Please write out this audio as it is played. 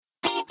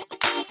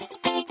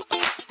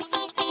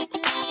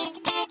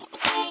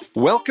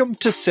Welcome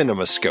to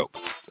CinemaScope,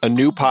 a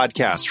new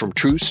podcast from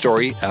True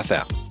Story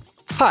FM.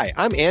 Hi,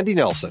 I'm Andy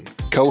Nelson,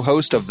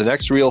 co-host of the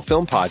Next Reel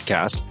Film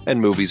Podcast and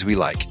Movies We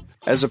Like.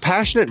 As a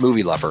passionate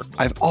movie lover,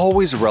 I've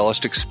always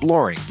relished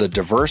exploring the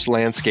diverse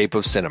landscape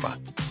of cinema.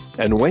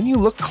 And when you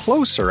look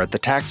closer at the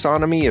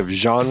taxonomy of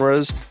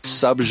genres,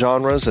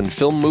 subgenres, and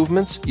film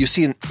movements, you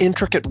see an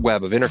intricate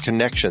web of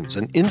interconnections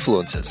and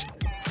influences.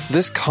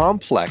 This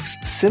complex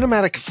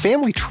cinematic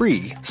family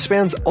tree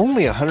spans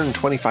only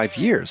 125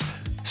 years.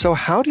 So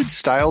how did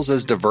styles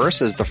as diverse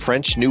as the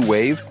French New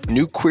Wave,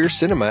 New Queer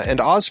Cinema,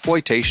 and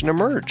Ozploitation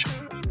emerge?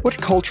 What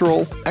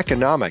cultural,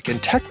 economic,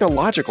 and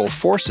technological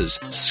forces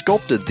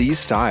sculpted these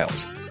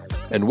styles?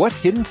 And what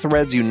hidden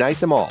threads unite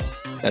them all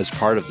as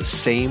part of the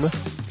same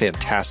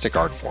fantastic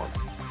art form?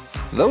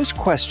 Those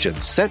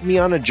questions sent me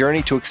on a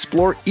journey to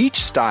explore each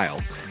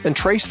style and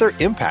trace their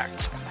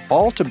impacts,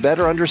 all to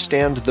better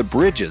understand the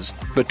bridges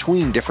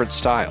between different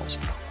styles.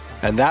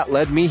 And that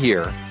led me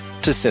here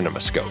to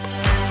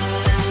CinemaScope.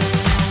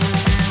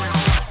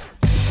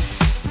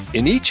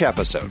 In each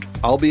episode,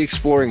 I'll be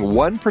exploring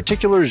one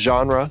particular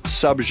genre,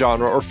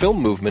 subgenre, or film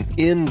movement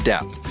in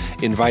depth,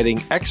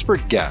 inviting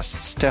expert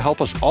guests to help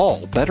us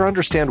all better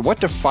understand what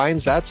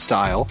defines that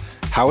style,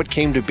 how it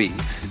came to be,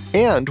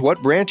 and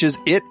what branches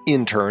it,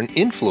 in turn,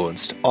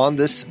 influenced on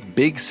this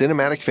big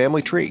cinematic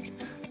family tree.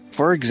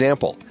 For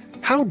example,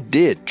 how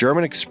did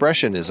German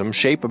Expressionism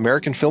shape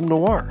American film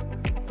noir?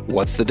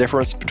 What's the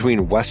difference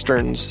between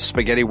westerns,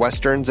 spaghetti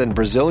westerns, and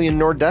Brazilian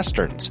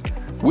nordwesterns?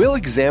 We'll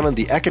examine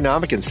the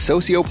economic and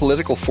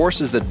socio-political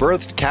forces that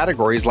birthed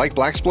categories like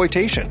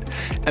blaxploitation,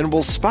 and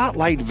we'll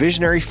spotlight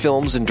visionary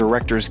films and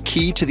directors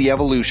key to the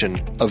evolution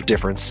of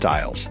different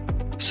styles.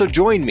 So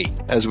join me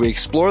as we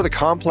explore the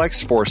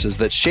complex forces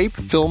that shape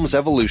film's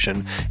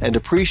evolution and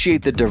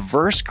appreciate the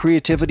diverse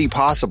creativity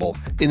possible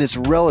in its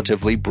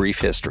relatively brief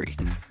history.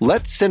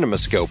 Let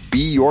CinemaScope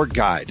be your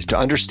guide to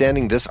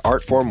understanding this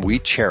art form we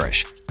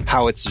cherish,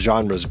 how its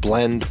genres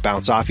blend,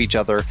 bounce off each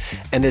other,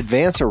 and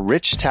advance a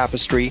rich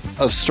tapestry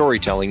of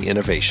storytelling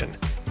innovation.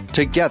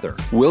 Together,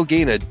 we'll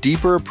gain a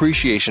deeper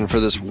appreciation for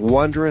this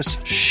wondrous,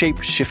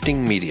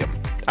 shape-shifting medium.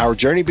 Our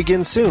journey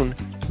begins soon.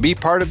 Be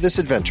part of this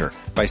adventure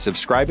by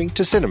subscribing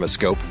to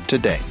CinemaScope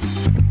today.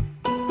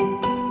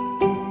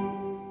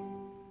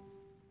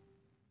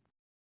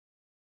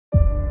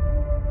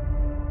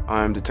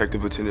 I'm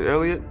Detective Lieutenant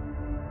Elliott,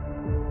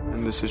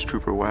 and this is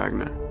Trooper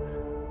Wagner.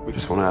 We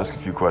just want to ask a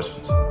few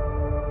questions.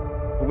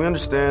 We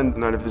understand the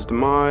night of his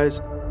demise,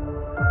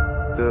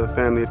 the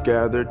family have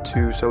gathered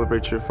to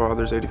celebrate your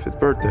father's 85th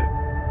birthday.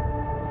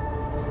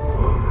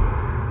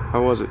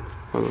 How was it,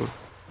 Hello?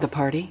 The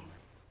party?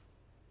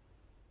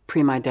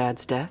 Pre my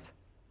dad's death?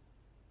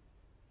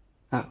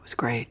 Oh, it was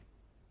great.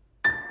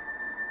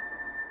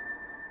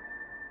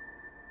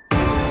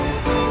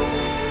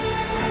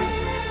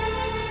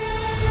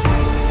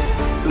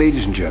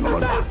 Ladies and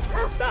gentlemen,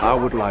 I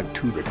would like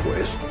to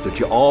request that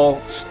you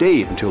all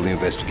stay until the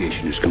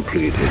investigation is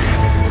completed.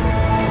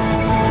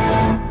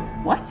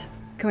 What?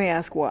 Can we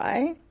ask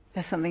why?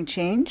 Has something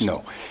changed?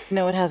 No.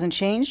 No, it hasn't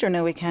changed, or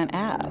no, we can't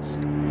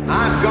ask.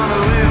 I'm gonna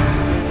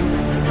live.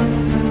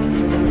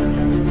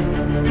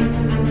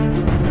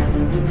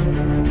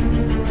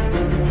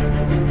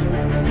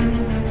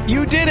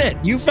 You did it!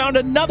 You found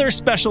another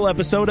special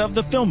episode of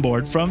The Film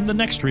Board from The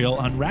Next Reel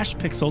on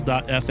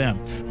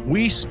rashpixel.fm.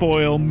 We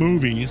spoil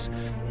movies,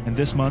 and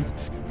this month,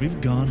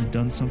 we've gone and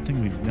done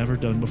something we've never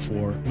done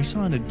before. We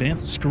saw an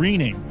advanced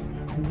screening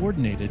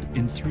coordinated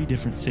in 3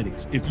 different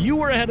cities. If you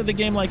were ahead of the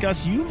game like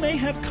us, you may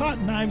have caught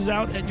Knives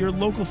Out at your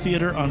local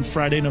theater on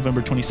Friday,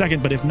 November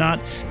 22nd, but if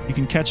not, you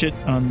can catch it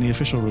on the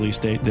official release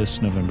date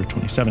this November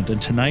 27th. And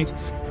tonight,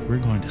 we're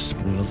going to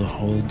spoil the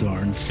whole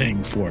darn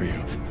thing for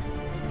you.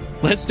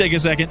 Let's take a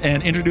second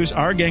and introduce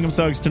our gang of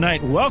thugs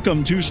tonight.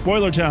 Welcome to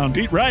Spoiler Town,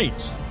 Pete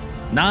Wright.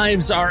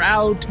 Knives are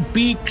out,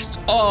 beaks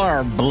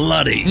are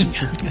bloody.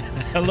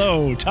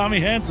 Hello, Tommy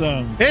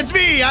Handsome. It's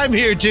me, I'm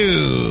here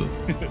too.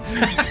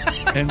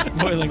 And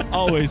spoiling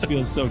always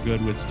feels so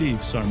good with Steve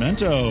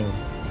Sarmento.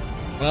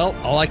 Well,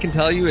 all I can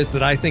tell you is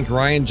that I think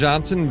Ryan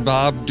Johnson,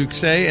 Bob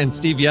Duxey, and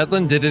Steve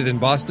Yedlin did it in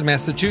Boston,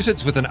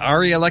 Massachusetts with an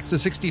Arri Alexa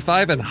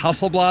 65 and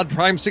Hasselblad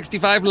Prime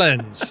 65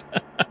 lens.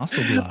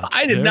 Hasselblad.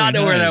 I did not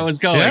know where that was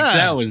going.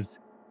 Yeah.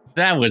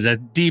 That was a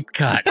deep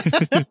cut.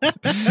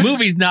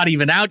 Movie's not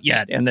even out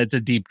yet, and that's a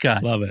deep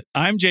cut. Love it.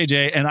 I'm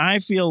JJ, and I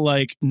feel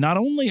like not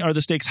only are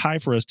the stakes high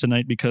for us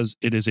tonight because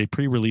it is a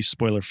pre-release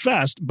spoiler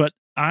fest, but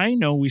I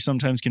know we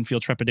sometimes can feel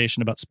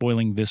trepidation about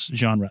spoiling this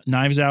genre.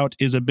 Knives Out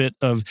is a bit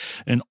of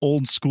an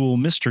old school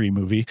mystery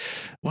movie.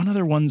 What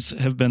other ones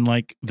have been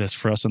like this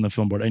for us on the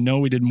Film Board? I know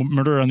we did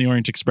Murder on the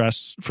Orient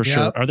Express for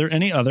sure. Are there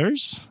any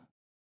others?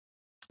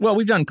 Well,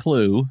 we've done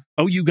Clue.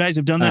 Oh, you guys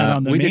have done that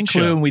on the main show. We did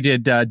Clue and we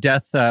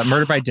did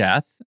Murder by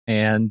Death.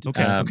 And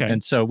okay.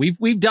 And so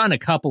we've done a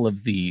couple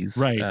of these.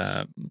 Right.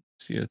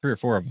 3 or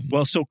 4 of them.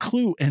 Well, so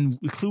Clue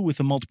with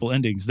the multiple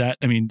endings,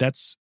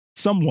 that's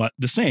somewhat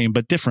the same,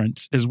 but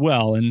different as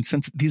well. And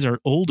since these are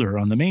older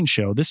on the main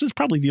show, this is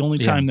probably the only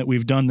time that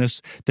we've done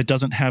this that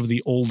doesn't have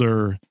the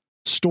older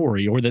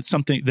story, or that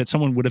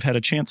someone would have had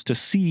a chance to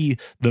see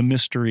the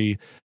mystery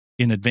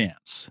in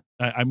advance.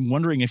 I'm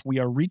wondering if we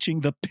are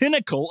reaching the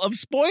pinnacle of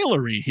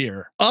spoilery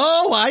here.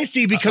 Oh, I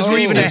see, because we're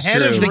even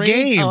ahead of the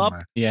game.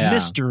 Up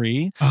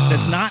mystery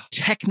that's not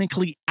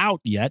technically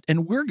out yet,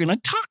 and we're going to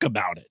talk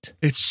about it.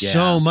 It's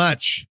so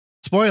much.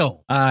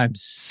 Spoil. I'm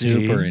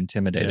super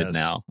intimidated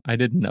now. I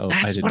didn't know.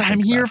 That's what I'm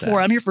here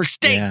for. I'm here for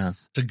stakes. Yeah.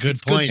 It's a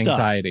good point.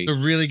 Anxiety. It's a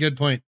really good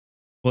point.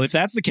 Well, if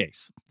that's the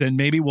case, then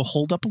maybe we'll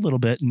hold up a little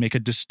bit and make a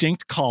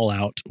distinct call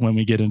out when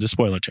we get into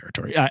spoiler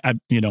territory.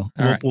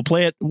 We'll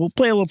play it. We'll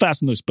play a little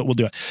fast and loose, but we'll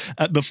do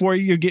it. Before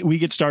we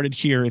get started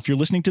here, if you're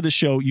listening to the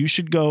show, you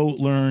should go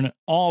learn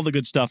all the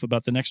good stuff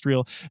about the Next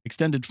Reel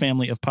extended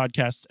family of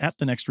podcasts at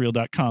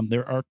thenextreel.com.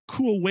 There are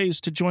cool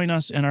ways to join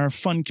us and our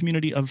fun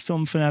community of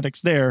film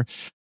fanatics there.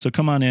 So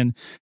come on in,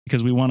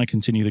 because we want to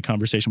continue the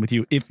conversation with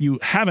you. If you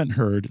haven't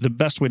heard, the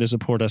best way to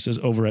support us is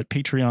over at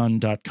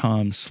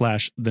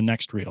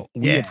patreon.com/thenextreel.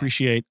 We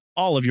appreciate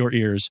all of your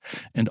ears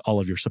and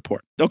all of your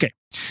support. Okay.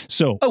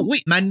 So. Oh,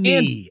 wait.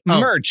 Money.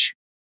 Merch.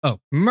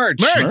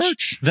 Merch.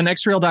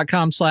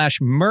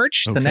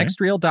 thenextreel.com/merch. Okay.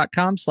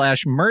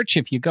 thenextreel.com/merch.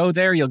 If you go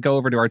there, you'll go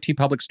over to our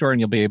TeePublic store and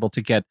you'll be able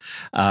to get,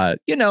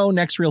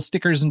 Next Reel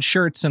stickers and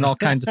shirts and all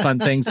kinds of fun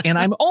things. And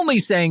I'm only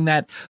saying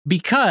that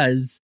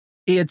because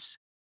it's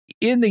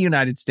in the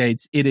United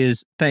States. It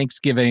is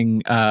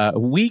Thanksgiving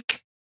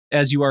week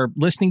as you are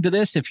listening to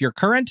this, if you're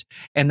current.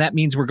 And that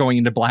means we're going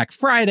into Black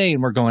Friday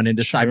and we're going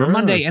into Cyber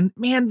Monday. And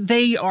man,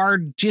 they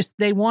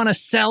want to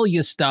sell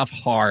you stuff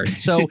hard.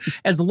 So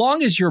as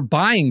long as you're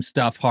buying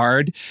stuff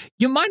hard,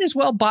 you might as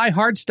well buy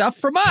hard stuff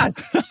from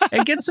us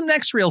and get some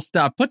Next Reel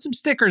stuff. Put some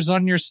stickers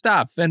on your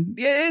stuff. And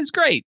it's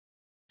great.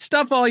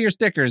 Stuff all your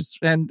stickers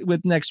and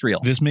with Next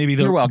Reel. This may be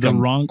the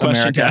wrong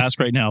question to ask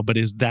right now, but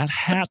is that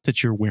hat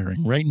that you're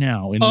wearing right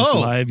now in this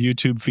live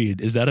YouTube feed,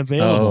 is that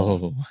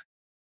available? Oh,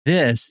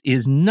 this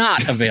is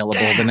not available.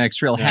 The Next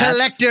Reel hat.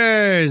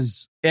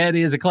 Collectors. It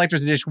is a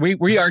collector's edition.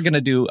 We are going to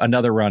do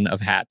another run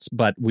of hats,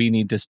 but we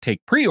need to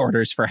take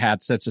pre-orders for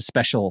hats. That's a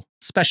special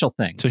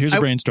thing. So here's a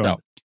brainstorm.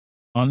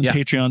 On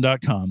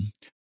patreon.com,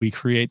 we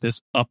create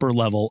this upper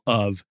level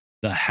of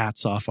the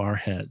hats off our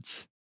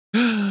heads.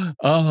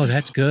 Oh,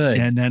 that's good.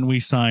 And then we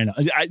sign.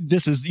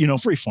 This is,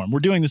 freeform. We're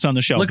doing this on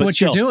the show. Look at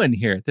what you're doing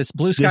here. This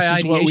blue sky ideation.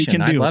 This is what we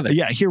can do. I love it.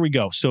 Yeah, here we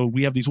go. So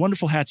we have these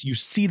wonderful hats. You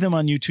see them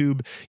on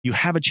YouTube. You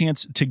have a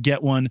chance to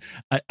get one.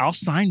 I'll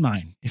sign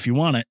mine if you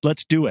want it.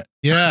 Let's do it.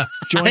 Yeah.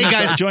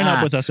 Join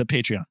up with us at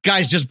Patreon.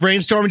 Guys, just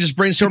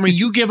brainstorming.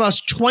 You give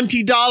us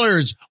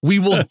 $20. We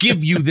will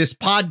give you this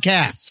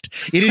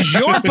podcast. It is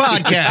your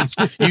podcast.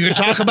 You can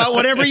talk about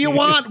whatever you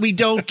want. We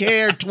don't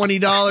care. $20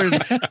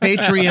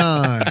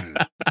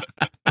 Patreon.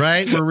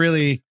 Right? We're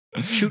really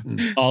shooting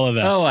all of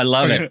that. Oh, I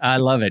love it. I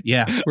love it.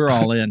 Yeah, we're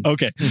all in.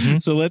 Okay.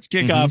 So let's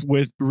kick off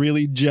with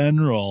really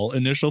general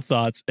initial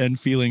thoughts and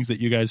feelings that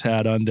you guys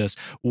had on this.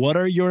 What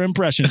are your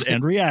impressions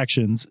and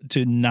reactions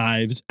to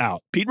Knives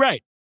Out? Pete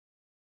Wright.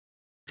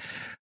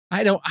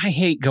 I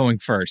hate going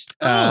first,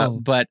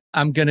 but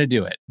I'm going to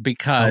do it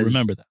because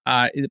remember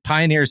that.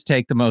 Pioneers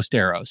take the most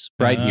arrows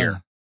here.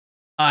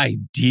 I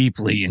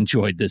deeply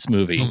enjoyed this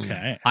movie.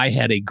 Okay. I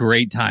had a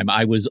great time.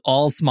 I was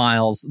all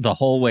smiles the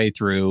whole way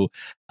through.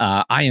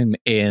 I am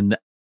an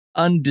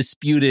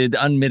undisputed,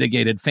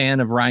 unmitigated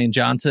fan of Rian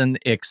Johnson,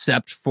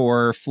 except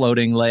for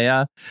Floating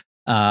Leia.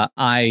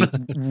 I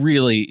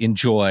really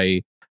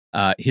enjoy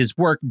his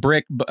work.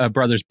 Brick,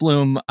 Brothers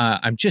Bloom.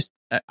 I'm just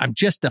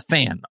a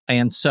fan,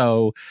 and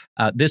so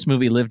this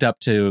movie lived up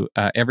to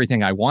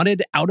everything I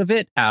wanted out of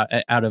it.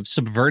 Out of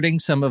subverting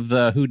some of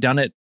the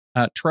whodunit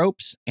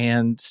tropes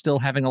and still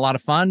having a lot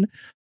of fun.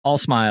 All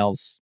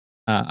smiles.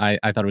 I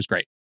thought it was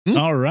great.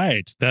 All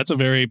right. That's a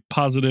very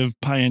positive,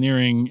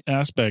 pioneering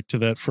aspect to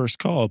that first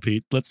call,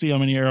 Pete. Let's see how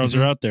many arrows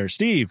are out there.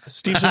 Steve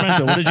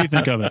Sorrento, what did you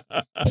think of it?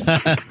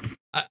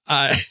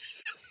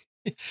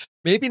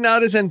 Maybe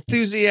not as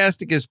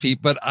enthusiastic as Pete,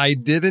 but I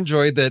did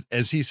enjoy that,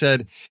 as he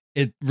said,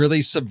 it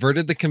really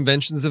subverted the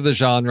conventions of the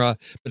genre,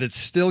 but it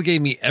still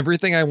gave me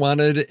everything I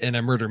wanted in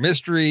a murder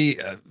mystery,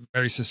 a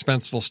very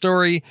suspenseful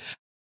story.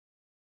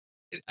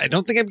 I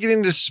don't think I'm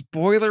getting into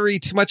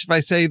spoilery too much if I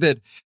say that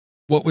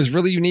what was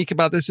really unique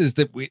about this is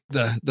that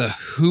the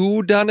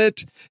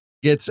whodunit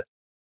gets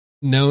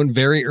known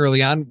very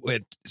early on.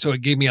 So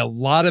it gave me a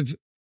lot of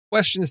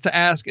questions to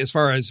ask as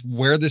far as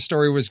where the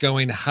story was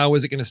going, how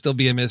was it going to still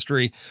be a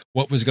mystery,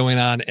 what was going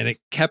on, and it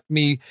kept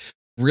me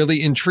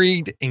really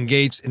intrigued,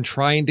 engaged, and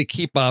trying to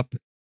keep up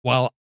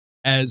while,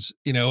 as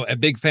a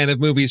big fan of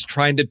movies,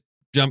 trying to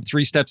jump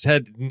 3 steps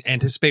ahead and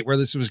anticipate where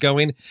this was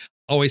going.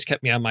 Always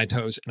kept me on my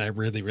toes, and I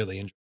really, really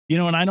enjoyed it.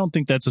 And I don't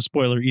think that's a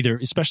spoiler either,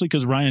 especially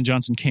because Rian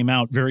Johnson came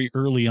out very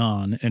early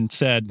on and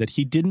said that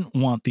he didn't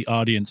want the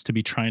audience to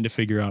be trying to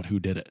figure out who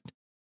did it.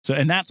 So,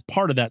 and that's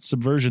part of that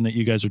subversion that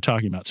you guys are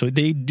talking about. So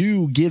they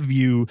do give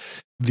you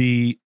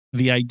the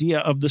idea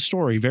of the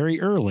story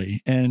very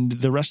early, and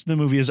the rest of the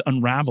movie is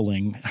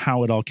unraveling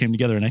how it all came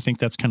together. And I think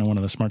that's kind of one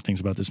of the smart things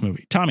about this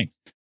movie. Tommy,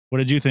 what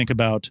did you think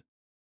about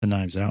the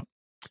Knives Out?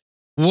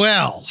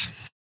 Well,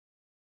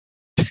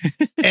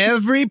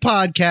 Every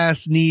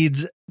podcast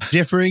needs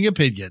differing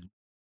opinion.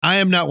 I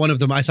am not one of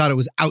them. I thought it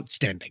was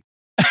outstanding.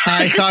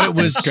 I thought it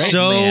was Great,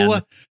 so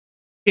man.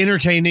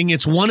 entertaining.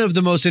 It's one of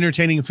the most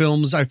entertaining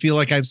films I feel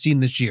like I've seen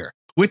this year.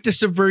 With the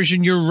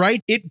subversion, you're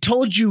right. It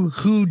told you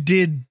who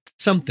did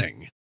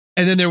something.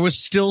 And then there was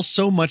still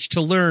so much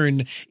to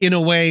learn in a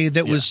way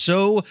that was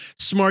so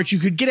smart. You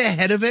could get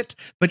ahead of it.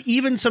 But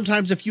even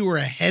sometimes if you were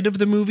ahead of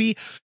the movie,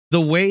 the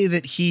way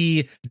that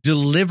he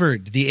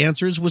delivered the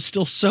answers was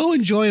still so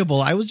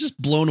enjoyable. I was just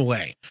blown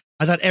away.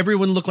 I thought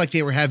everyone looked like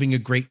they were having a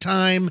great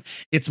time.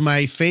 It's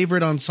my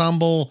favorite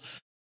ensemble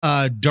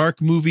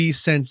dark movie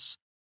since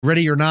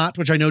Ready or Not,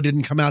 which I know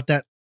didn't come out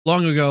that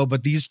long ago,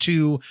 but these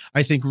two,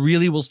 I think,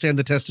 really will stand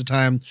the test of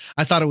time.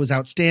 I thought it was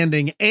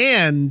outstanding.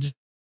 And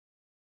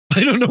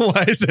I don't know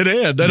why I said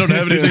and. I don't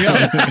have anything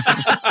else.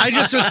 I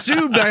just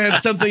assumed I had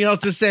something else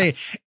to say.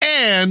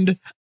 And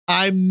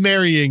I'm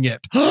marrying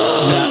it.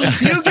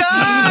 You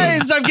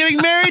guys, I'm getting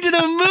married to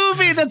the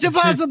movie. That's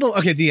impossible.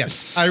 Okay, the end.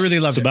 I really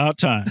love it. It's about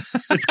time.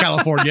 It's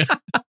California.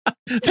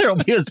 There'll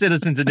be a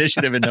citizens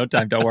initiative in no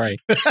time. Don't worry.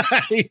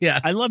 Yeah.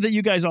 I love that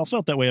you guys all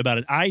felt that way about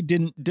it. I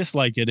didn't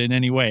dislike it in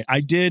any way. I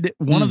did.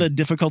 One of the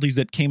difficulties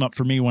that came up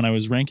for me when I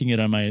was ranking it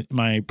on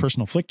my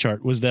personal flick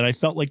chart was that I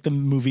felt like the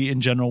movie in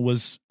general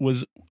was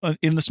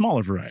in the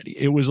smaller variety.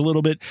 It was a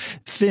little bit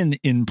thin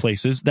in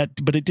places,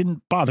 but it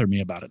didn't bother me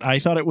about it. I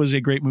thought it was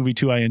a great movie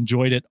too. I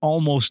enjoyed it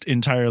almost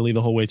entirely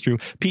the whole way through.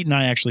 Pete and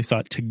I actually saw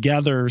it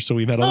together, so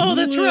we've had a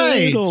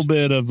little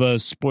bit of a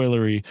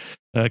spoilery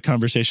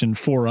conversation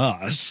for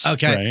us,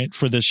 right,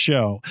 for this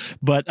show.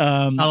 But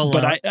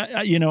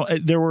I you know,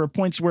 there were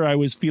points where I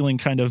was feeling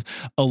kind of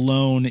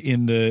alone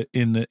in the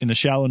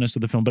shallowness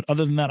of the film. But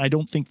other than that, I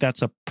don't think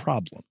that's a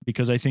problem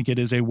because I think it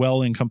is a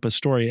well encompassed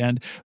story.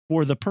 And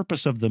for the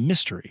purpose of the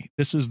mystery,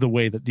 this is the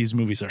way that these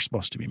movies are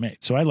supposed to be made.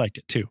 So I liked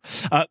it too.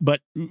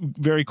 But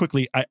very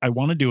quickly, I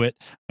want to do it.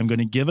 I'm going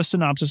to give a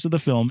synopsis of the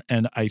film,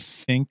 and I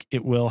think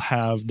it will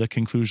have the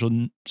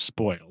conclusion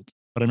spoiled.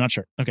 But I'm not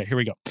sure. Okay, here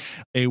we go.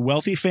 A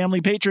wealthy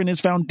family patron is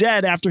found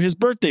dead after his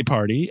birthday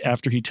party,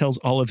 after he tells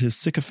all of his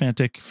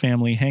sycophantic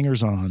family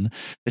hangers-on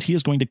that he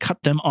is going to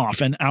cut them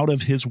off and out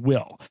of his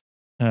will.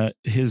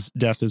 His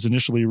death is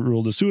initially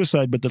ruled a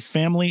suicide, but the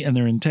family and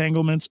their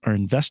entanglements are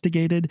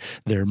investigated.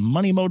 Their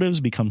money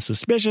motives become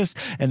suspicious,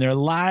 and their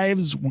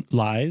lies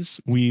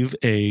weave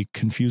a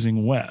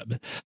confusing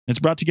web. It's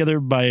brought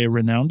together by a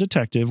renowned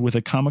detective with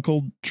a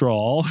comical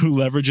drawl who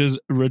leverages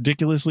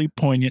ridiculously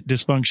poignant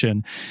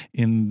dysfunction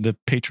in the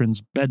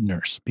patron's bed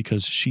nurse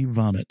because she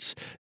vomits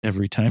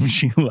every time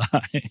she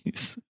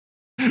lies,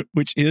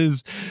 which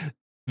is...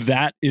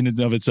 that in and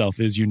of itself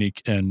is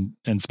unique and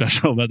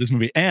special about this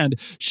movie. And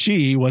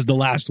she was the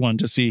last one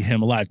to see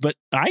him alive. But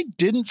I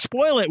didn't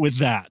spoil it with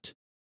that.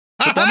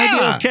 But that might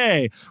be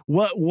okay.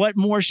 What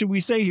more should we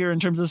say here in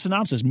terms of the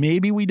synopsis?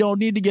 Maybe we don't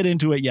need to get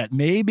into it yet.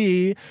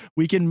 Maybe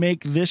we can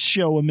make this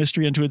show a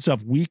mystery unto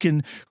itself.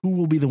 Who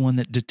will be the one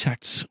that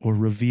detects or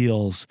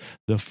reveals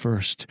the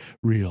first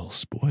real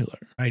spoiler?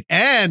 Right.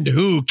 And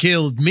who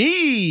killed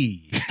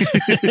me?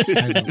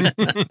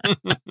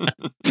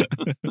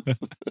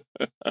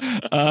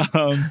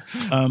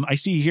 I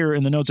see here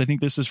in the notes, I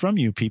think this is from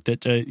you, Pete,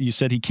 that you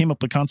said he came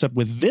up with a concept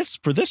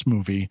for this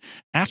movie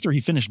after he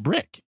finished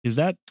Brick. Is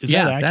that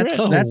accurate?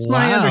 That's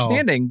my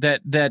understanding,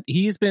 that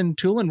he's been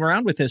tooling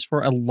around with this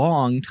for a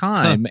long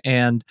time.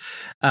 And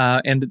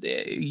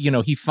you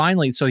know, he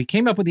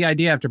came up with the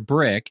idea after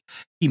Brick.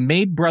 He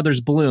made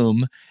Brothers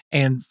Bloom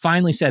and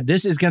finally said,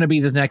 this is going to be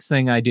the next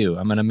thing I do.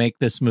 I'm going to make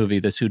this movie,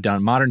 this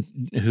modern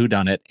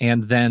whodunit.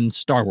 And then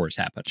Star Wars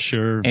happened.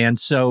 Sure. And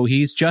so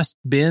he's just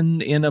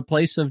been in a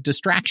place of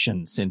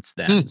distraction since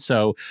then.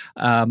 So,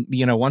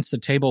 you know, once the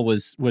table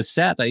was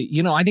set,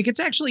 I think it's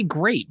actually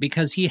great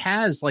because he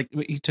has, like,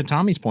 to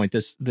Tommy's point,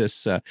 this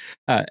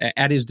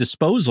at his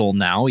disposal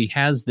now, he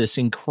has this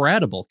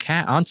incredible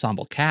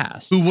ensemble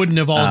cast. Who wouldn't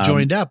have all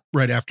joined up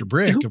right after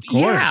Brick, of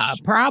course. Yeah,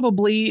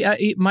 probably.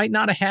 It might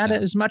not have had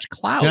as much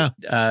clout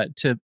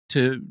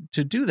to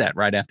do that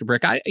right after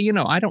Brick. I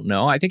don't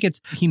know. I think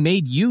he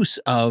made use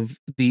of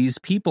these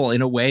people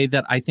in a way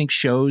that I think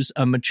shows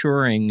a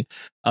maturing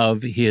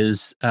of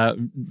his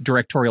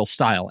directorial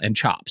style and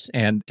chops.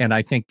 And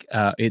I think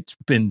it's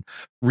been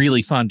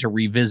really fun to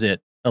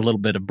revisit a little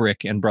bit of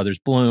Brick and Brothers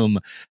Bloom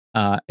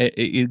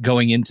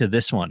going into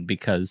this one,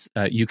 because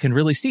you can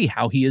really see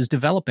how he is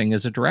developing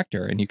as a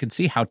director, and you can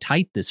see how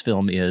tight this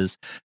film is.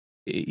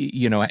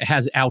 You know,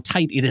 how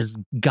tight it has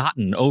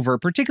gotten over,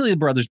 particularly the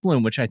Brothers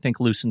Bloom, which I think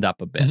loosened up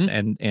a bit.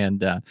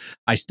 And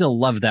I still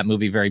love that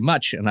movie very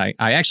much. And I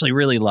actually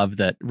really love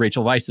that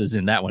Rachel Weisz is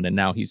in that one, and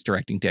now he's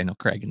directing Daniel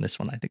Craig in this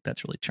one. I think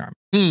that's really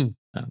charming.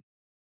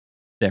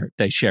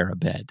 They share a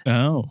bed.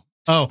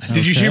 Oh,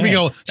 did you hear me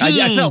go?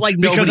 I felt like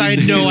because I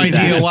had no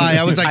idea why.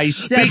 I was like,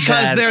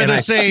 because they're the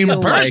same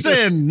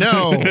person.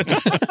 No.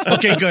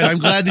 Okay, good. I'm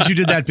glad that you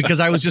did that because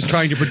I was just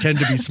trying to pretend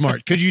to be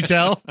smart. Could you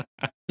tell?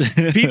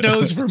 Pete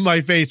knows from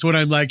my face when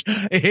I'm like,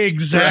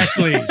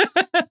 exactly.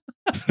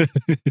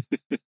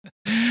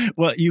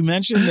 Well, you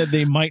mentioned that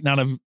they might not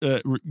have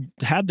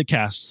had the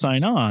cast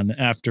sign on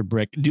after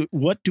Brick.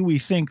 What do we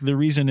think the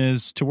reason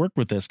is to work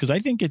with this? Because I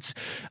think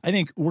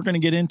we're going to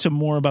get into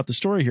more about the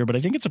story here, but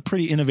I think it's a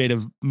pretty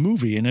innovative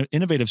movie and an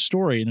innovative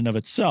story in and of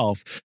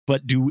itself.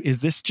 But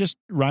is this just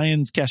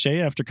Ryan's cachet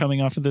after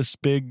coming off of this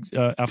big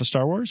off of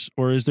Star Wars,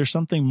 or is there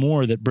something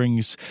more that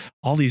brings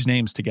all these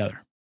names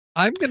together?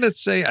 I'm going to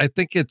say I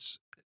think it's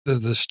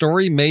the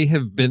story may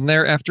have been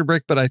there after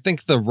Brick, but I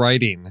think the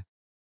writing.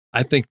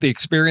 I think the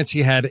experience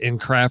he had in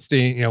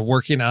crafting,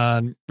 working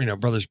on,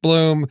 Brothers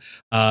Bloom,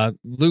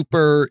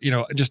 Looper,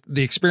 just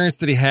the experience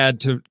that he had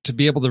to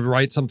be able to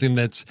write something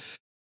that's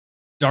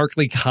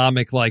darkly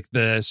comic like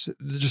this,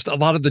 just a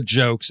lot of the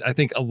jokes. I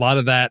think a lot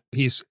of that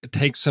piece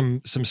takes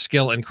some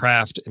skill and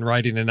craft in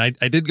writing. And I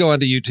did go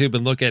onto YouTube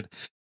and look at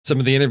some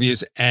of the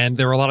interviews, and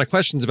there were a lot of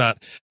questions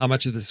about how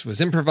much of this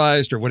was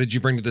improvised or what did you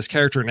bring to this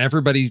character. And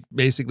everybody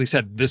basically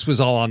said this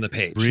was all on the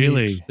page.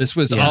 Really? This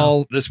was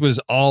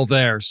all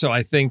there. So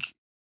I think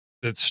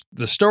that's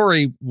the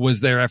story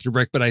was there after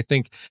Brick, but I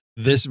think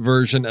this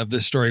version of the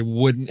story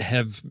wouldn't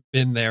have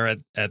been there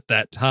at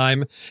that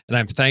time. And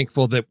I'm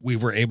thankful that we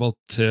were able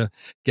to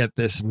get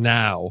this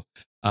now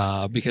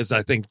because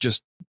I think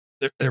just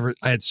I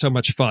had so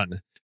much fun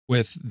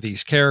with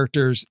these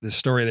characters, the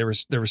story.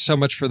 There was so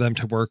much for them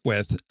to work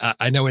with.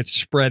 I know it's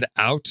spread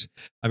out.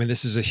 I mean,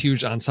 this is a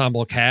huge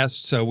ensemble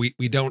cast, so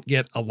we don't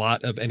get a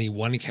lot of any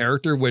one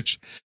character, which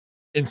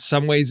in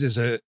some ways is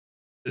a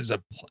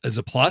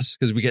plus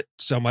because we get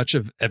so much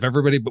of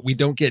everybody, but we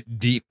don't get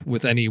deep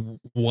with any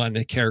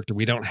one character.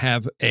 We don't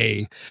have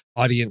a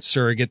audience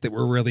surrogate that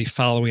we're really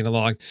following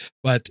along.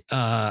 But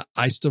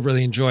I still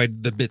really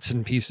enjoyed the bits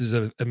and pieces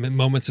of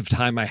moments of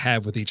time I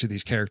have with each of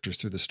these characters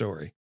through the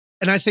story.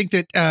 And I think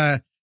that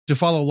to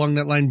follow along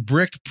that line,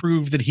 Brick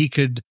proved that he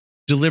could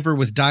deliver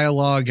with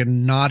dialogue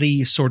and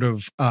naughty sort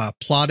of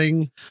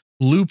plotting.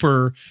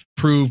 Looper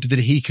proved that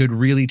he could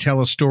really tell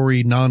a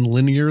story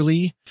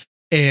non-linearly.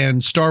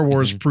 And Star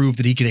Wars proved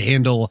that he could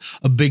handle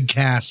a big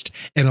cast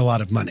and a lot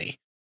of money.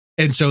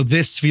 And so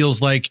this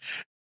feels like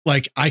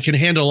I can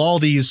handle all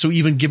these. So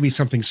even give me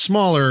something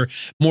smaller,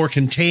 more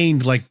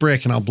contained like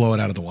Brick, and I'll blow it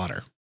out of the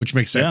water, which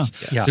makes sense.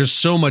 Yeah. There's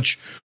so much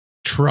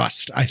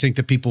trust I think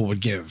that people would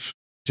give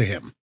to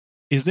him.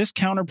 Is this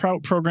counter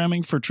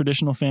programming for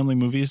traditional family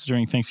movies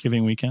during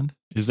Thanksgiving weekend?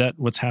 Is that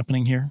what's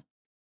happening here?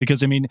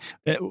 Because, I mean,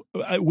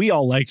 we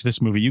all liked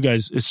this movie. You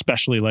guys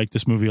especially liked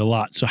this movie a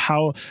lot.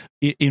 So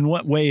in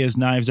what way is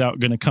Knives Out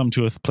going to come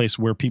to a place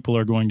where people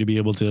are going to be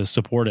able to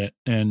support it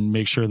and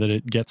make sure that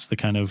it gets the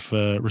kind of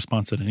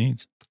response that it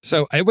needs?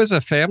 So it was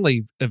a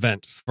family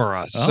event for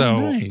us. Oh,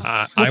 so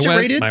nice. I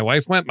went, my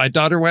wife went, my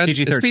daughter went.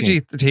 PG-13. It's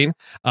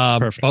PG-13.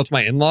 Perfect. Both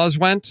my in-laws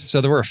went.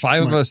 So there were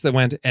 5 of us that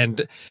went,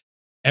 and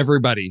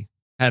everybody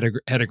had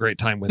a great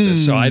time with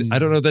this. So I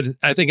don't know that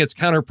I think it's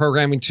counter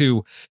programming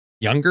to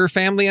younger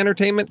family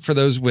entertainment for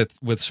those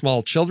with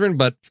small children,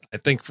 but I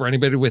think for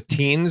anybody with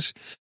teens,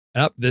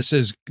 this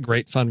is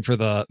great fun for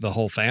the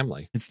whole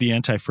family. It's the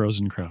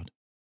anti-Frozen crowd.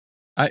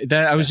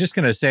 I was just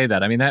going to say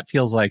that. I mean, that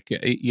feels like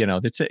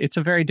it's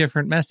a very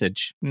different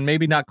message.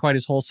 Maybe not quite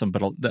as wholesome,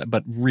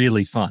 but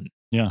really fun.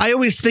 Yeah, I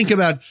always think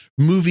about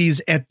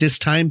movies at this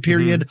time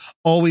period,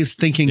 always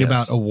thinking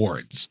about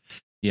awards.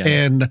 Yeah.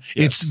 And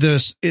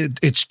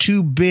it's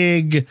too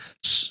big,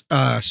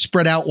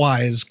 spread out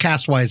wise,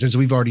 cast wise, as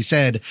we've already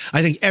said.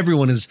 I think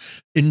everyone is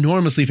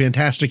enormously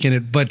fantastic in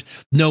it, but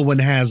no one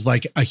has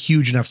like a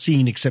huge enough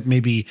scene except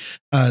maybe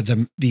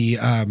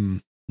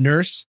the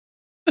nurse.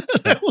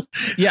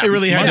 Yeah, I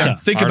really had Marta. to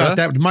think about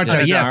that.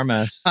 Marta, yes.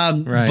 Armas.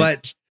 Right.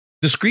 But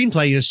the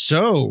screenplay is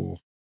so.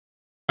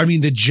 I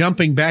mean, the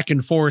jumping back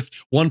and forth,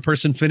 one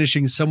person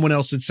finishing someone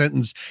else's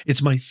sentence.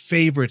 It's my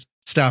favorite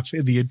stuff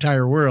in the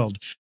entire world.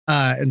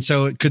 And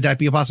so could that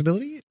be a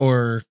possibility,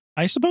 or?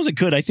 I suppose it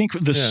could. I think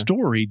the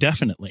story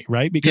definitely,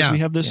 right? Because we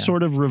have this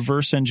sort of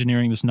reverse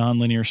engineering, this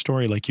nonlinear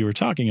story like you were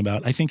talking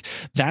about. I think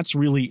that's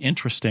really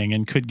interesting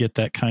and could get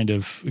that kind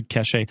of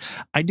cachet.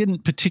 I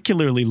didn't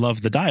particularly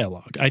love the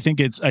dialogue. I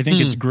think it's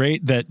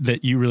great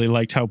that you really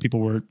liked how people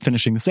were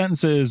finishing the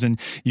sentences, and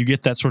you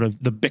get that sort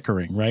of the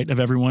bickering, right, of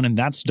everyone, and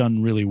that's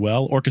done really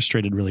well,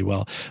 orchestrated really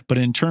well. But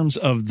in terms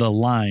of the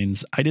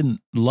lines, I didn't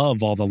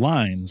love all the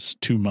lines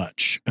too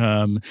much.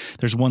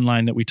 There's one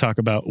line that we talk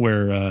about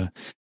where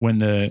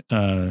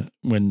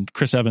when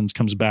Chris Evans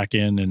comes back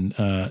in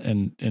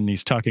and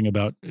he's talking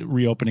about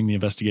reopening the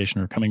investigation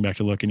or coming back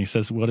to look, and he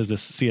says, "What is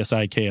this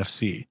CSI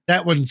KFC?"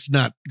 That one's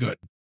not good.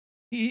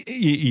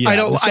 Yeah,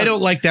 I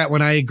don't like that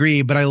one. I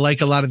agree, but I like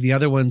a lot of the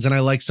other ones, and I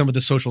like some of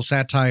the social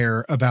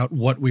satire about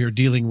what we're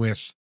dealing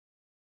with.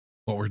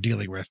 We're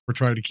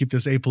trying to keep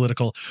this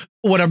apolitical.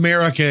 What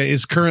America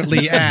is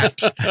currently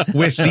at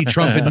with the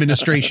Trump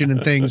administration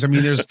and things. I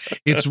mean,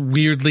 it's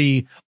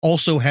weirdly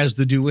also has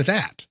to do with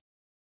that.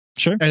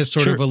 Sure. As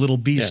sort of a little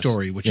B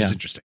story, which is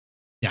interesting.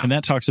 Yeah. And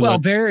that talks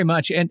about very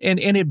much, and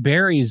it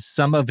buries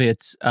some of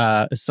its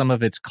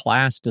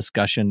class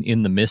discussion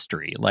in the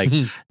mystery, like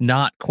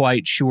not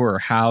quite sure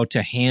how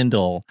to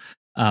handle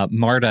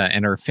Marta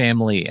and her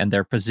family and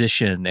their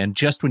position. And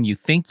just when you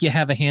think you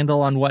have a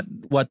handle on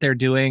what they're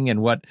doing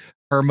and what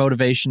her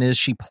motivation is,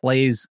 she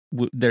plays,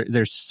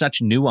 there's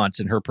such nuance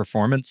in her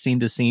performance scene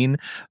to scene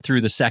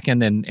through the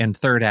second and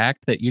third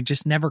act that you're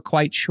just never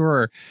quite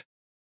sure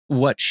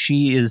what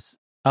she is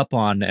up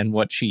on and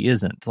what she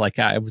isn't. Like,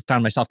 I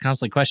found myself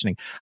constantly questioning.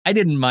 I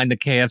didn't mind the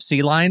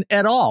KFC line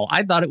at all.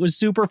 I thought it was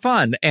super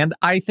fun. And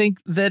I think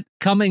that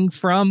coming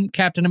from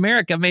Captain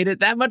America made it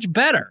that much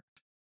better.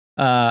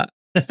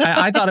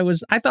 I thought it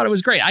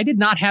was great. I did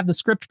not have the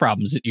script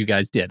problems that you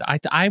guys did.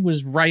 I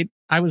was right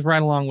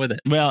along with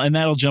it. Well, and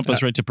that'll jump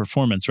us right to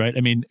performance, right?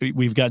 I mean,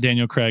 we've got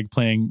Daniel Craig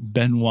playing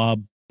Benoit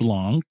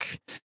Blanc,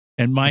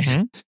 and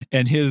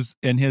and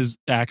his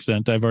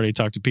accent. I've already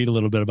talked to Pete a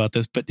little bit about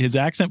this, but his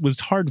accent was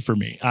hard for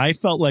me. I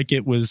felt like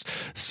it was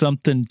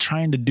something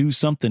trying to do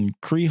something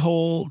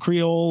Creole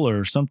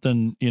or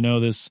something,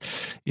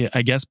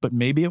 I guess, but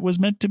maybe it was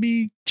meant to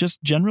be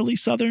just generally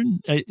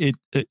Southern.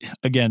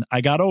 Again,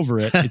 I got over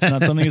it. It's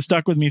not something that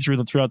stuck with me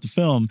throughout the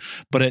film,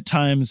 but at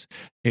times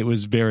it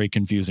was very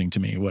confusing to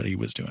me what he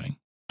was doing.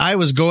 I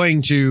was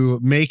going to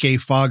make a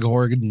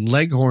Foghorn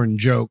Leghorn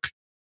joke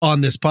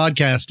on this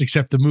podcast,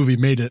 except the movie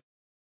made it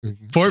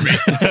for me.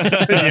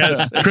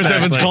 Yes, Chris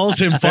Evans calls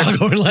him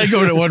Foghorn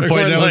Leghorn at one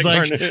point, and I was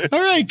like, all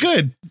right,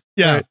 good.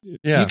 Yeah.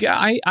 Yeah.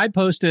 I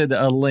posted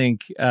a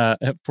link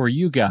for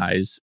you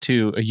guys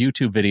to a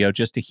YouTube video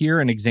just to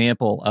hear an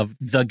example of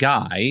the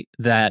guy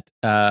that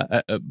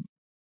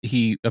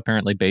he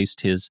apparently based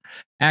his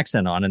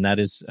accent on, and that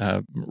is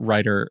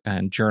writer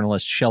and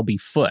journalist Shelby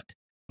Foote.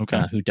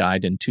 Okay. Who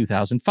died in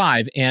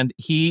 2005. And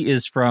he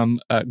is from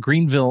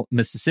Greenville,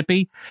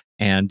 Mississippi,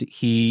 and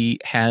he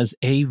has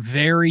a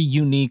very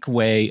unique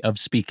way of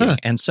speaking. Huh.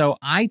 And so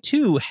I,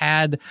 too,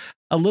 had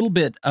a little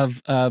bit of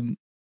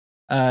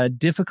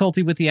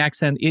difficulty with the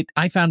accent.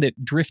 I found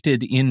it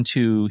drifted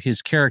into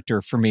his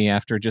character for me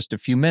after just a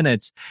few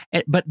minutes.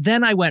 But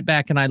then I went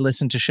back and I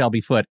listened to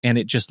Shelby Foote, and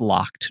it just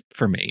locked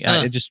for me.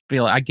 I just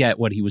feel I get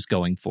what he was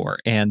going for.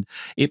 And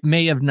it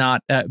may have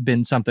not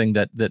been something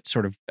that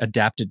sort of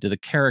adapted to the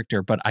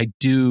character, but I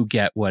do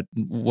get what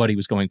he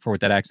was going for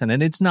with that accent.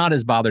 And it's not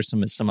as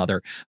bothersome as some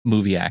other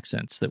movie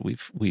accents that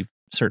we've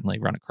certainly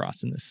run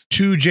across in this.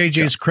 To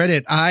JJ's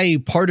credit,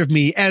 part of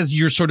me, as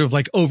you're sort of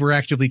like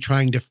overactively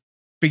trying to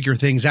figure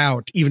things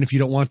out, even if you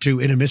don't want to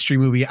in a mystery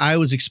movie, I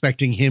was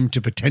expecting him to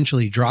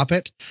potentially drop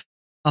it,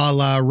 a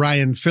la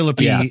Ryan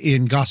Phillippe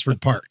in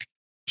Gosford Park.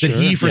 That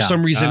he, for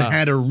some reason,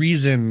 had a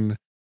reason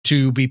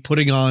to be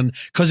putting on,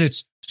 because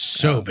it's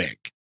so big.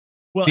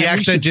 Well, the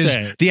accent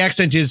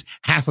is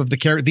half of the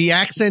character. The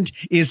accent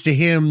is to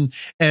him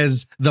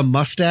as the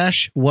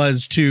mustache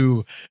was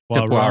to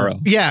Poirot.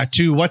 Yeah,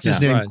 to what's his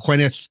name? Right.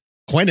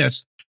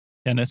 Kenneth.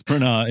 Kenneth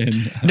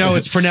Branagh. No,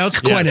 it's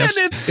pronounced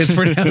Gwyneth. It's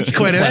pronounced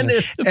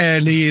Gwyneth,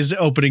 and he's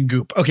opening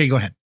Goop. Okay, go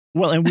ahead.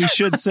 Well, and we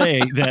should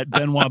say that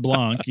Benoit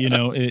Blanc,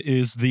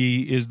 is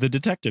the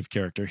detective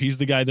character. He's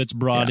the guy that's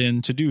brought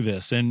in to do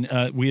this, and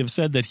we have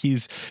said that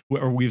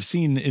we've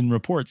seen in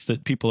reports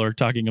that people are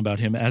talking about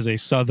him as a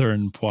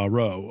Southern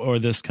Poirot or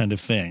this kind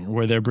of thing,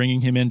 where they're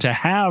bringing him in to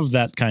have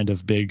that kind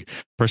of big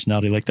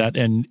personality like that.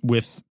 And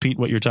with Pete,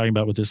 what you're talking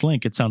about with this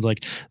link, it sounds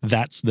like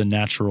that's the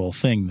natural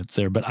thing that's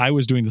there. But I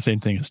was doing the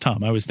same thing as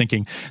Tom. I was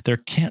thinking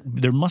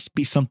there must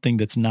be something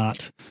that's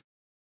not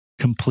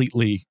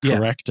completely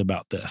correct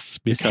about this.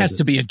 This has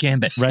to be a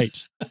gambit. Right.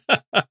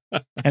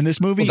 And this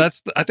movie... Well,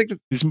 I think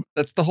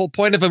that's the whole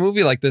point of a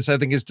movie like this, I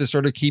think, is to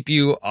sort of keep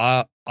you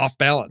off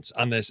balance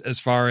on this, as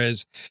far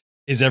as,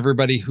 is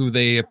everybody who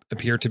they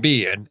appear to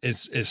be? And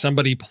is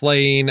somebody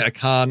playing a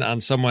con on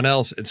someone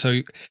else? And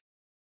so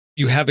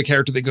you have a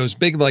character that goes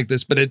big like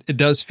this, but it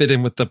does fit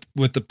in with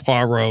the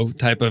Poirot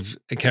type of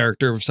a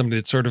character, of somebody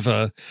that's sort of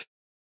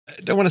I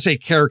don't want to say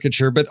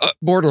caricature, but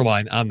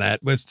borderline on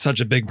that, with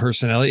such a big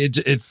personality.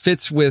 It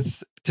fits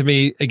with, to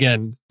me,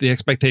 again, the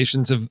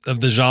expectations of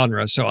the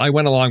genre. So I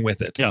went along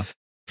with it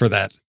for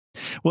that.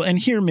 Well, and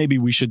here maybe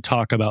we should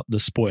talk about the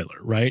spoiler,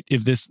 right?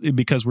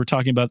 Because we're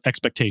talking about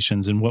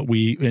expectations and what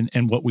we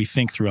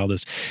think through all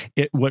this.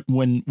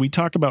 When we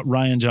talk about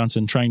Rian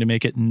Johnson trying to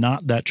make it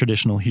not that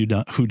traditional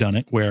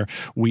whodunit, where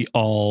we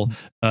all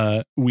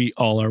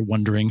are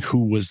wondering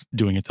who was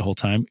doing it the whole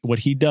time. What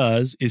he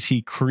does is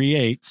he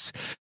creates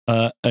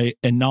a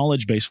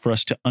knowledge base for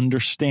us to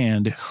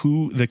understand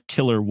who the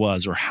killer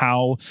was, or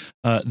how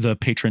the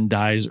patron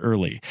dies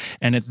early.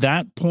 And at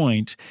that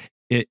point,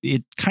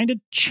 it kind of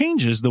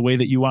changes the way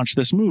that you watch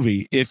this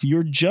movie. If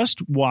you're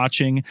just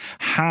watching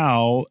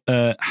how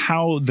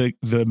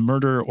the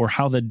murder or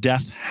how the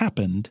death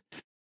happened,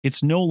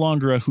 it's no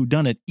longer a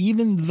whodunit,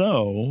 even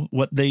though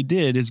what they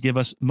did is give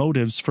us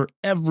motives for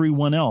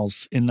everyone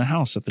else in the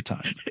house at the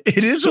time.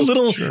 It is a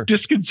little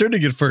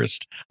disconcerting at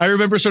first. I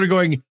remember sort of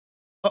going,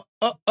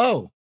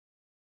 oh,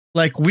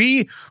 like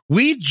we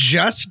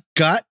just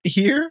got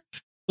here.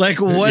 Like,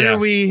 what are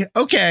we?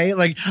 Okay.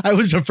 Like, I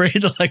was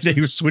afraid that like they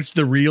would switch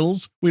the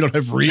reels. We don't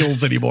have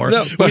reels anymore.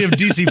 No, we have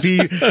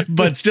DCP,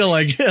 but still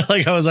like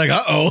I was like,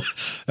 all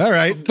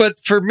right. But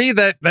for me,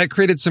 that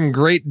created some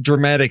great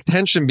dramatic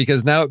tension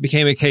because now it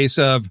became a case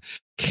of,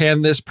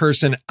 can this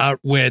person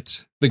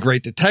outwit the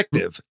great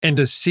detective? And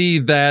to see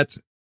that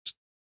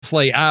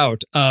play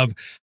out of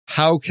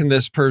how can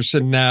this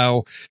person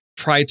now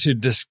try to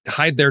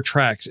hide their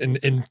tracks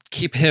and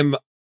keep him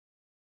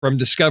from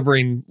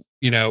discovering,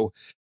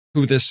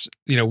 who this,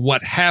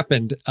 what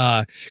happened,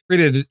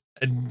 created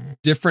a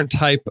different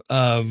type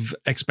of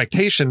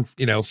expectation,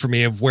 for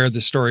me of where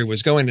the story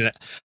was going. And it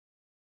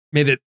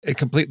made it a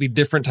completely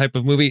different type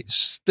of movie,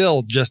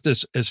 still just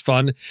as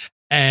fun,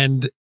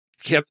 and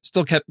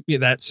still kept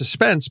that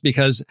suspense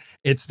because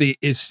it's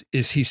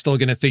is he still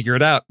going to figure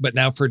it out? But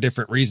now for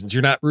different reasons.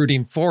 You're not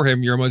rooting for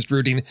him. You're almost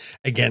rooting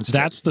against him.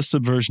 That's the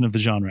subversion of the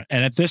genre.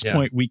 And at this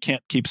point, we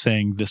can't keep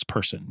saying this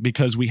person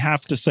because we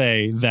have to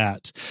say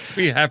that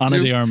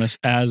Ana de Armas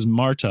as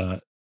Marta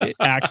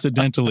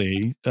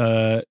accidentally,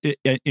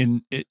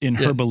 in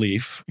her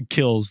belief,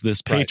 kills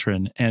this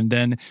patron, and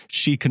then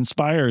she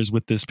conspires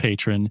with this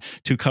patron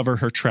to cover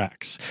her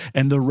tracks.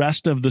 And the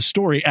rest of the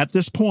story, at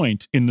this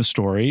point in the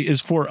story,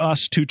 is for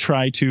us to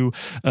try to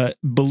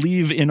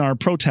believe in our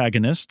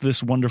protagonist,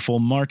 this wonderful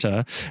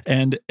Marta,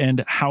 and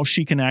how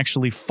she can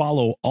actually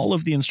follow all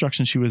of the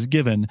instructions she was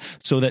given,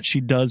 so that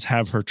she does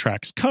have her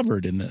tracks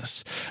covered in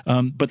this.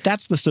 But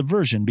that's the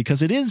subversion,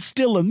 because it is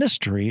still a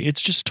mystery.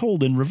 It's just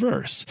told in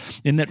reverse.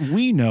 In that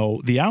we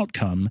know the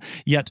outcome,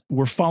 yet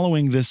we're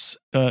following this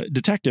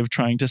detective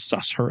trying to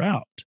suss her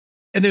out.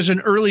 And there's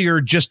an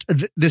earlier,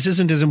 this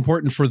isn't as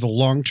important for the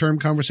long-term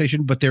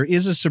conversation, but there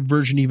is a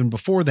subversion even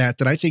before that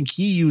I think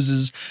he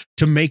uses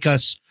to make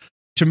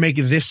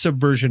this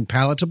subversion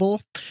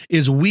palatable,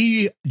 is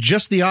we,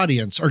 just the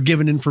audience, are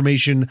given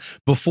information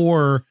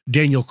before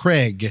Daniel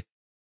Craig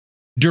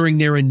during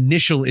their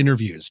initial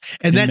interviews.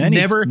 And that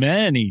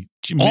many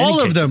all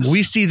of them,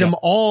 we see them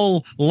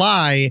all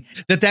lie.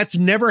 That's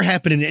never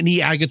happened in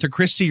any Agatha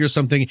Christie or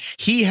something.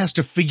 He has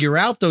to figure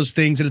out those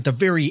things. And at the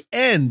very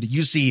end,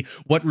 you see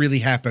what really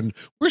happened.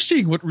 We're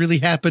seeing what really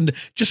happened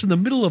just in the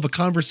middle of a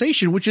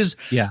conversation, which is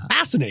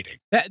fascinating.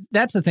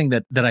 That's the thing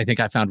that I think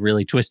I found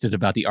really twisted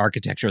about the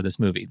architecture of this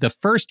movie. The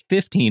first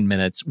 15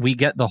 minutes, we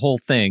get the whole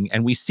thing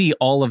and we see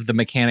all of the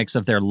mechanics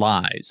of their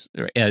lies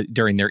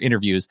during their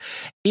interviews.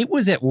 It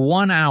was at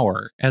 1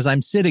 hour as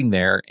I'm sitting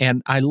there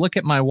and I look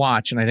at my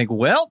watch and I think,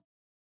 well,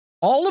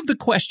 all of the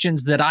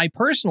questions that I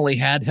personally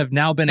had have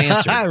now been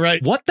answered.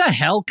 Right. What the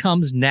hell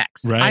comes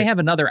next? Right. I have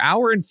another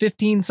hour and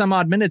 15 some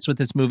odd minutes with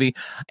this movie,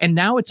 and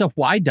now it's a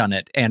why done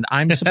it, and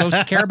I'm supposed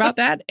to care about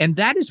that. And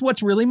that is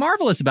what's really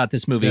marvelous about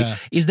this movie,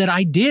 is that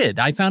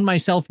I found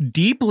myself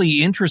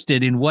deeply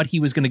interested in what he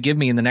was going to give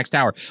me in the next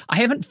hour. I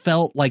haven't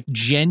felt like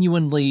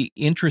genuinely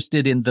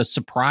interested in the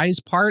surprise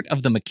part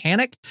of the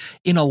mechanic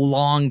in a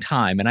long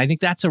time. And I think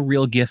that's a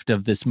real gift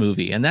of this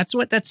movie. And that's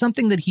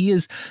something that he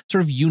is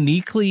sort of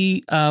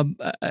uniquely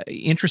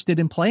interested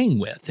in playing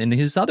with in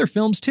his other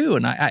films too.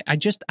 And I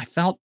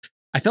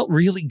felt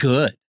really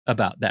good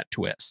about that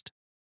twist.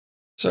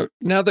 So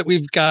now that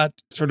we've got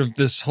sort of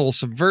this whole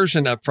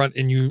subversion up front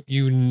and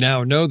you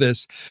now know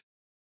this,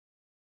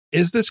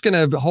 is this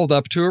going to hold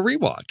up to a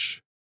rewatch?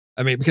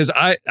 I mean, because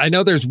I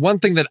know there's one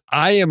thing that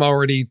I am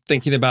already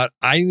thinking about.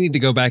 I need to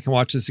go back and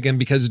watch this again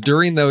because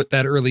during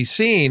that early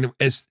scene,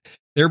 as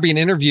they're being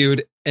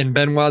interviewed and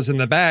Benoit's in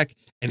the back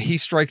and he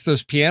strikes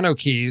those piano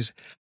keys,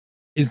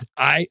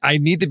 I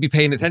need to be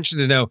paying attention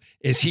to know,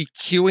 is he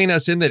cueing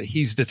us in that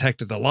he's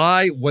detected a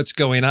lie? What's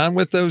going on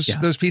with those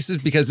pieces?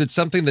 Because it's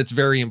something that's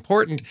very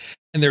important.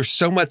 And there's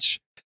so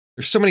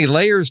many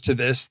layers to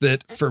this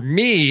that for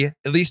me,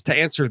 at least to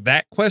answer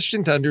that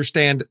question, to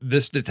understand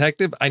this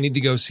detective, I need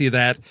to go see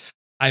that.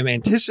 I'm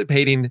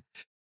anticipating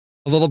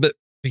a little bit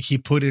he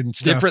put in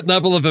stuff. Different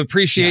level of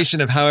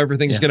appreciation of how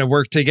everything's going to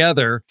work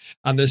together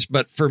on this.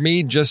 But for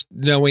me, just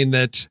knowing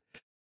that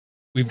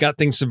we've got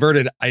things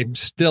subverted, I'm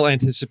still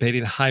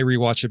anticipating high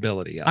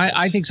rewatchability.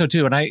 I think so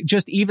too. And I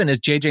just, even as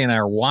JJ and I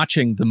are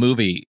watching the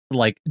movie,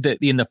 like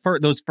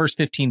those first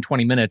 15,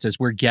 20 minutes as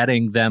we're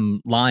getting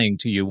them lying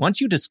to you,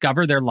 once you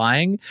discover they're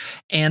lying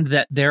and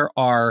that there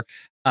are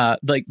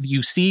like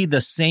you see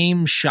the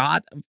same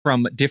shot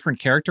from different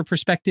character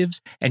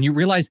perspectives and you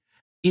realize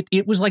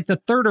it was like the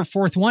third or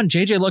fourth one.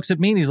 JJ looks at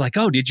me and he's like,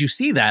 oh, did you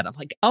see that? I'm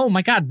like, oh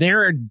my God,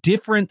 there are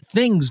different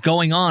things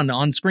going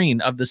on screen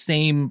of the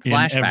same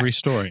flashback. In every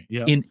story.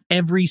 Yeah. In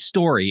every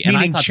story. And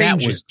meaning I thought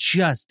changes. That was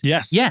just,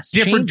 yes,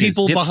 different changes.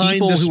 people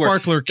behind the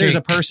sparkler cake. There's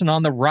a person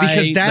on the right.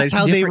 Because that's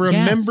how they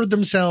remember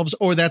themselves,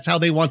 or that's how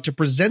they want to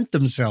present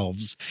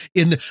themselves.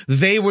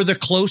 They were the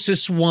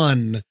closest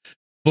one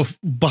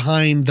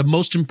behind the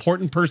most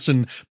important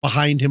person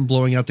behind him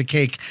blowing out the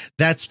cake.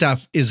 That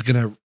stuff is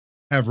going to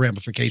have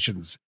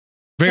ramifications.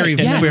 Very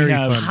fun.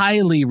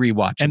 Highly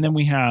rewatchable. And then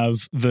we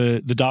have the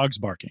dogs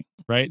barking,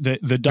 right?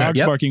 The dogs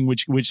barking,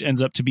 which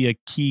ends up to be a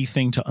key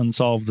thing to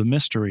unsolve the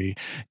mystery.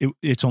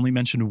 It's only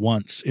mentioned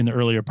once in the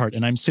earlier part.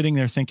 And I'm sitting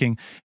there thinking,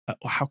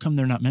 how come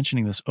they're not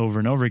mentioning this over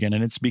and over again?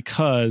 And it's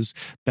because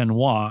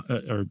Benoit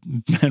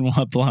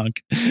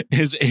Blanc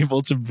is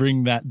able to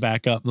bring that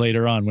back up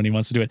later on when he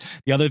wants to do it.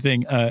 The other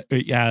thing,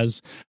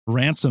 as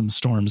Ransom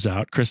storms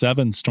out, Chris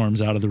Evans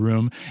storms out of the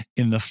room.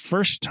 In the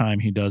first time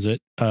he does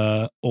it,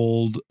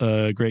 old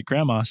great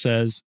grandma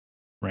says,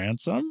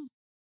 "Ransom?"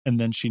 And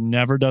then she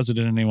never does it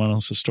in anyone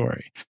else's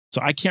story.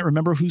 So I can't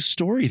remember whose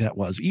story that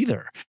was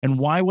either. And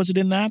why was it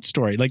in that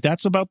story? Like,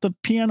 that's about the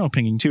piano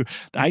pinging too.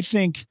 I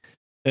think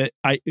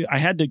I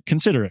had to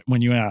consider it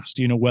when you asked,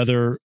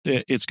 whether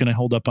it's going to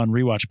hold up on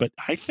rewatch, but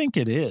I think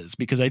it is,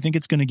 because I think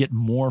it's going to get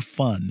more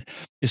fun,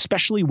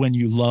 especially when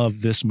you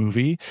love this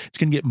movie. It's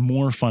going to get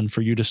more fun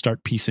for you to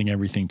start piecing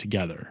everything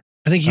together.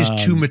 I think he's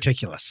too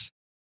meticulous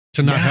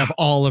to not have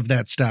all of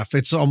that stuff.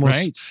 It's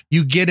almost,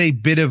 you get a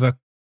bit of a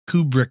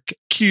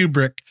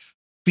Kubrick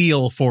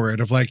feel for it,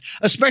 of like,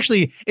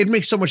 especially it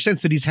makes so much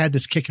sense that he's had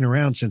this kicking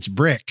around since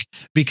Brick,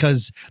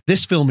 because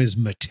this film is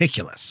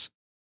meticulous.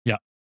 Yeah.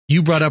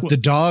 You brought up the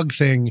dog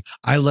thing.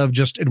 I love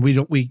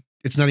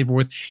it's not even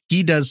worth,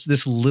 he does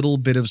this little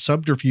bit of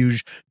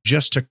subterfuge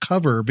just to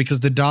cover, because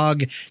the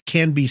dog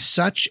can be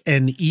such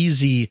an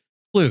easy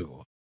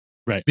clue.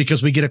 Right.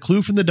 Because we get a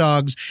clue from the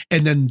dogs,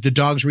 and then the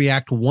dogs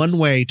react one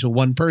way to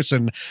one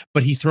person,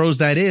 but he throws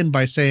that in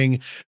by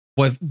saying,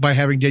 by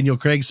having Daniel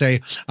Craig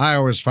say, "I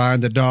always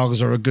find the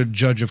dogs are a good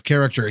judge of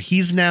character."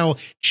 He's now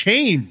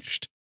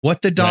changed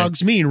what the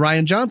dogs mean.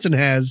 Rian Johnson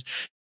has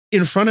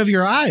in front of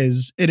your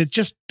eyes. And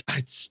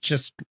it's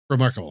just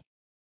remarkable.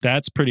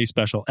 That's pretty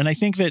special. And I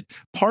think that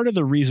part of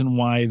the reason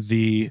why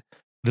the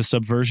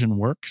subversion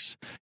works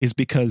is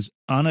because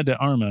Ana de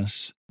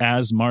Armas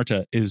as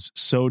Marta is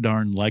so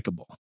darn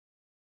likable.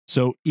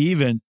 So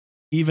even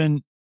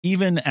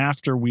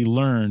after we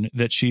learn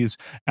that she's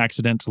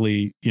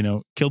accidentally,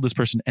 killed this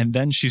person, and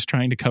then she's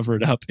trying to cover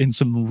it up in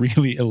some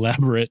really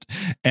elaborate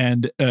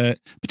and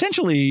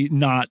potentially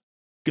not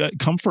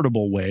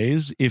comfortable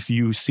ways, if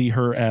you see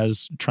her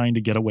as trying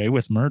to get away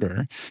with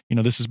murder.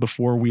 This is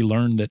before we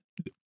learn that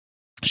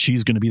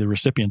she's going to be the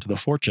recipient of the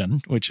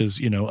fortune, which is,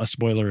 a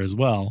spoiler as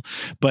well.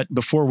 But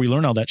before we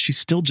learn all that, she's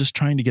still just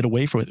trying to get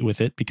away with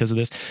it because of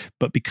this.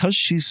 But because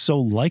she's so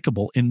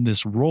likable in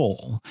this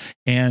role,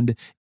 and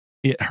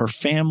her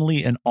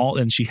family and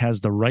she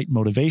has the right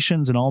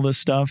motivations and all this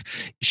stuff,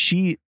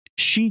 she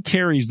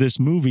carries this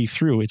movie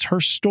through. It's her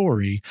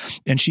story,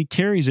 and she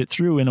carries it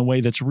through in a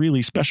way that's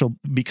really special,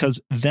 because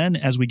then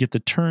as we get to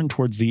turn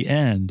towards the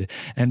end,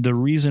 and the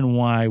reason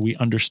why we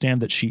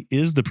understand that she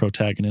is the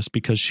protagonist,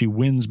 because she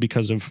wins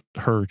because of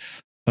her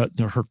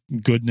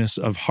goodness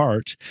of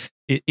heart,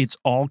 it's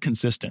all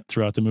consistent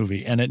throughout the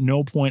movie. And at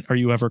no point are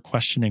you ever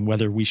questioning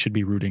whether we should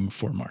be rooting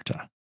for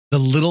Marta. The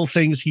little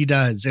things he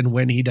does and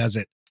when he does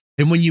it.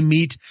 And when you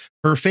meet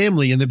her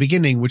family in the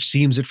beginning, which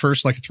seems at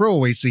first like a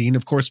throwaway scene,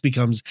 of course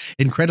becomes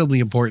incredibly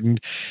important.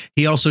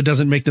 He also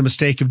doesn't make the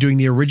mistake of doing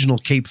the original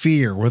Cape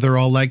Fear, where they're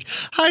all like,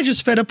 "I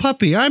just fed a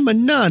puppy, I'm a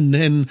nun."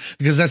 And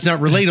because that's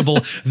not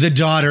relatable, the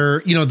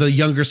daughter, the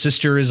younger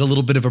sister is a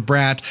little bit of a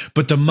brat,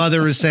 but the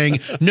mother is saying,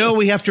 "No,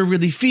 we have to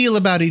really feel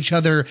about each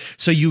other,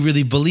 so you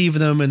really believe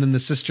them." And then the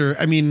sister,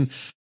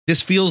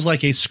 this feels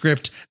like a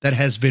script that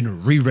has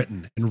been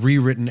rewritten and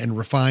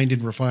refined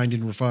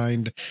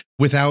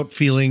without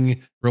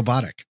feeling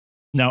robotic.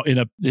 Now,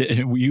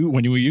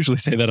 when you usually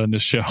say that on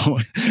this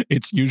show,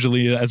 it's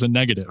usually as a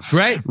negative,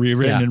 right?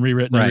 Rewritten and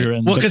rewritten and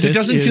rewritten. Well, because it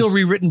doesn't feel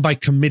rewritten by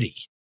committee.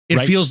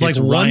 It feels like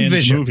one Ryan's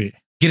vision movie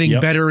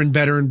getting better and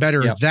better and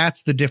better. Yep.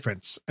 That's the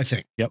difference, I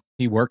think. Yep.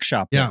 He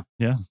workshopped it.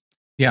 Yeah.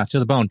 Yeah, to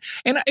the bone.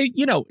 And,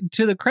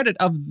 to the credit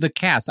of the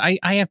cast, I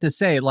have to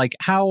say, like,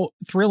 how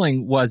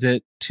thrilling was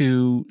it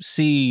to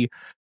see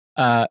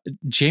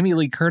Jamie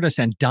Lee Curtis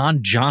and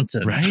Don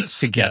Johnson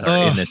together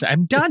in this?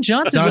 Don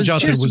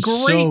Johnson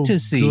was great to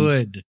see.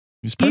 Good.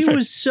 He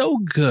was so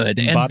good.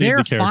 And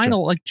their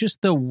final, like,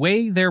 just the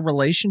way their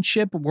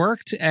relationship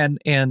worked and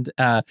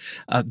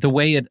the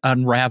way it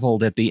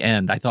unraveled at the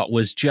end, I thought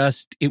was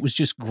just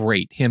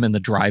great. Him in the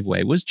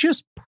driveway was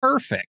just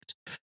perfect.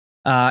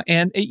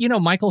 And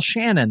Michael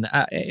Shannon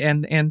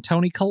and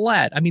Toni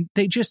Collette.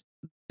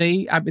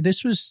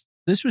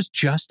 This was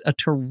just a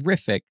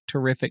terrific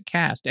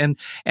cast. And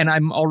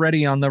I'm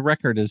already on the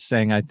record as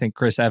saying I think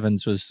Chris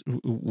Evans was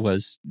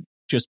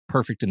just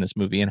perfect in this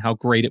movie, and how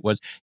great it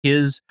was.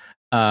 His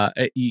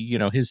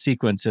his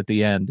sequence at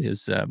the end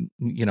is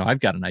I've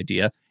got an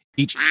idea.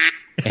 That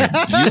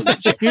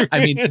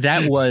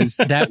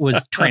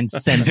was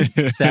transcendent.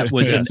 That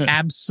was an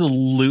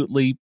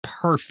absolutely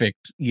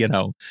perfect,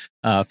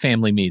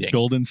 family meeting.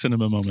 Golden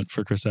cinema moment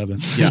for Chris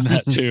Evans in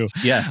that too.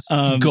 Yes.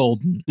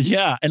 Golden.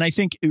 Yeah. And I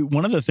think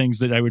one of the things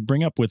that I would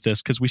bring up with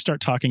this, because we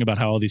start talking about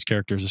how all these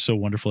characters are so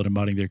wonderful at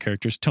embodying their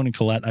characters. Toni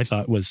Collette, I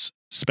thought, was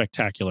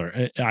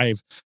spectacular.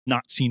 I've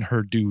not seen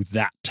her do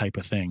that type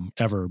of thing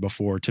ever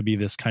before, to be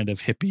this kind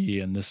of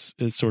hippie and this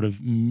sort of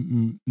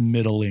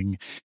middling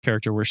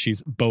character where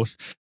she's both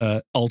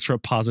ultra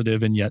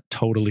positive and yet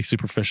totally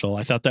superficial.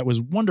 I thought that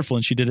was wonderful,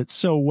 and she did it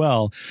so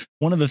well.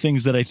 One of the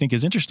things that I think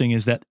is interesting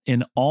is that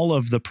in all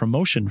of the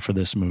promotion for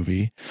this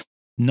movie,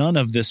 none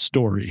of this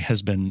story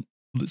has been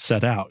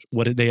set out.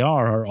 What they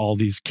are all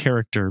these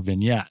character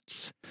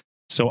vignettes.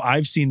 So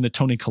I've seen the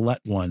Toni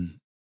Collette one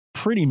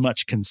pretty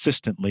much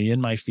consistently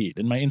in my feed,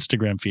 in my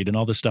Instagram feed, and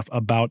all this stuff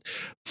about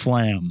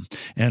Flam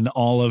and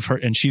all of her.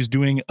 And she's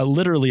doing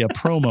literally a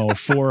promo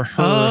for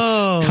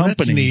her company.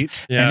 That's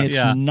neat. And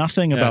it's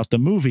nothing about the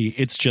movie.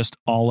 It's just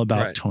all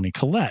about Toni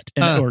Collette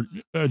and,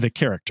 or the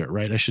character,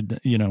 right? I should,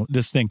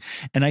 this thing.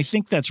 And I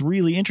think that's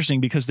really interesting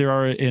because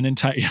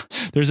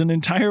there's an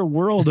entire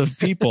world of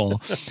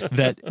people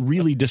that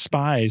really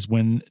despise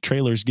when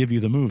trailers give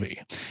you the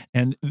movie.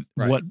 And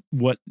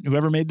what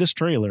whoever made this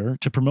trailer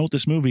to promote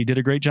this movie did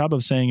a great job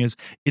of saying is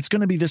it's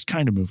going to be this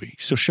kind of movie.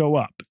 So show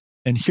up.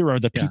 And here are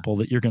the people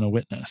that you're going to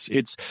witness.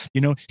 It's,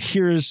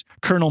 here's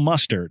Colonel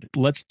Mustard.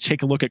 Let's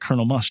take a look at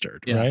Colonel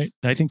Mustard, right?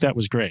 I think that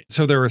was great.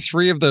 So there were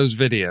 3 of those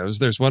videos.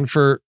 There's one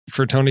for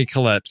Toni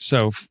Collette.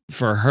 So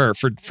for her,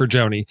 for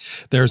Joni.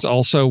 There's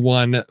also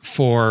one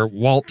for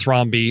Walt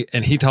Thromby.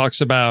 And he talks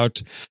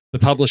about the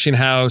publishing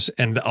house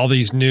and all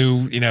these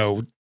new,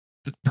 the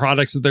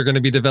products that they're going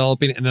to be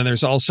developing. And then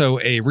there's also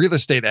a real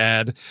estate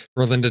ad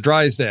for Linda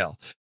Drysdale.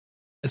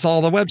 It's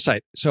all on the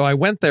website. So I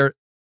went there.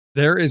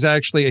 There is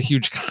actually a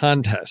huge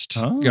contest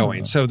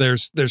going. So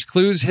there's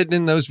clues hidden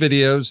in those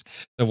videos.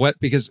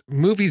 Because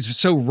movies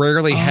so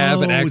rarely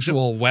have an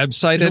actual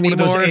website anymore. One of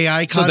those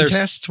AI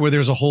contests where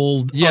there's a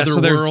whole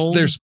other world?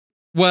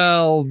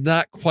 Well,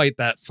 not quite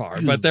that far,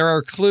 but there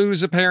are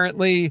clues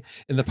apparently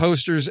in the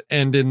posters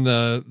and in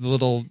the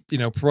little,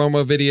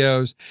 promo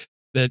videos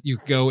that you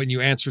go and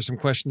you answer some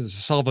questions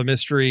to solve a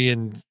mystery.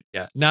 And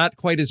not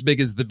quite as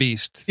big as the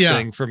Beast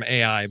thing from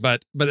AI,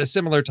 but a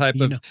similar type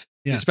of.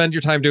 You spend your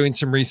time doing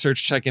some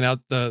research, checking out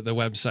the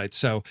website.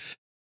 So,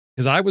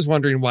 because I was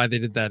wondering why they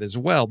did that as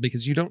well,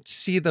 because you don't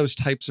see those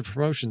types of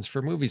promotions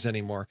for movies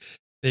anymore.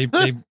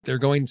 They're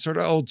going sort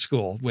of old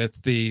school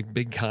with the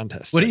big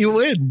contest. What do you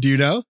win? Do you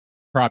know?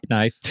 Prop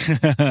knife.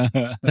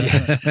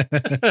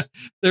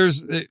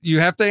 You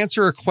have to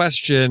answer a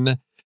question.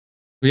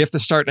 We have to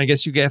start, and I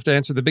guess you have to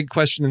answer the big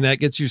question, and that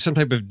gets you some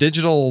type of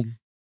digital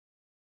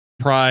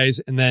prize,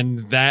 and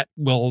then that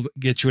will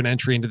get you an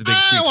entry into the big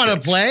sweepstakes. I want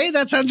to play.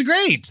 That sounds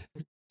great.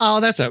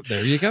 Oh,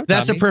 there you go.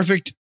 That's Tommy. a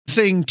perfect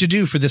thing to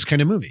do for this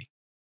kind of movie.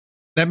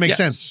 That makes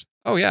sense.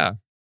 Oh yeah.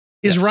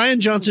 Is Rian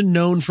Johnson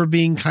known for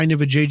being kind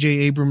of a J.J.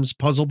 Abrams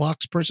puzzle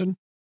box person?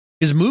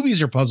 His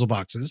movies are puzzle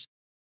boxes,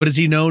 but is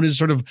he known as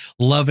sort of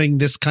loving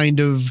this kind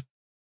of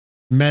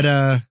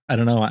meta? I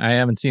don't know. I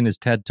haven't seen his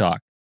TED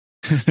Talk.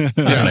 I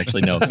don't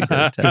actually know if he did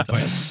a TED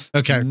Talk.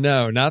 Okay.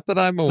 No, not that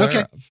I'm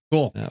aware of.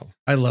 Cool. No.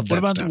 I love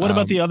that stuff. What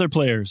about the other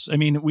players? I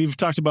mean, we've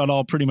talked about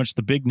all pretty much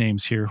the big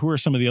names here. Who are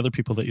some of the other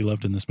people that you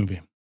loved in this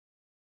movie?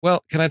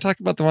 Well, can I talk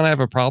about the one I have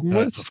a problem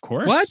with? Of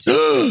course. What?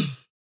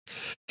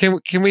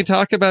 Can we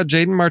talk about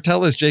Jaden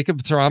Martell as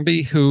Jacob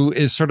Thromby, who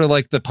is sort of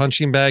like the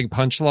punching bag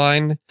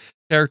punchline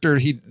character?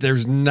 He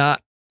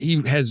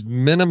has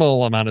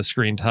minimal amount of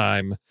screen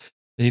time.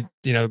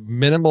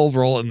 Minimal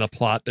role in the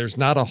plot. There's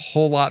not a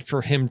whole lot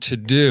for him to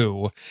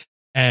do.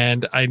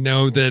 And I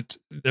know that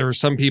there were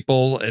some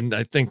people, and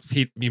I think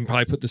Pete, you can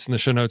probably put this in the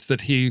show notes,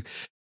 that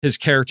his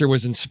character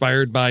was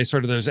inspired by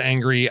sort of those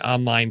angry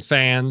online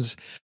fans.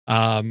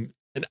 And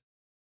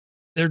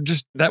they're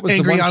just, that was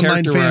angry the one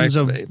online character fans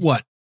of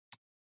what?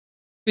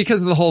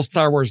 Because of the whole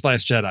Star Wars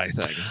Last Jedi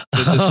thing.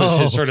 This was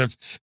his sort of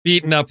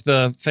beating up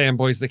the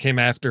fanboys that came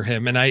after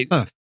him. And I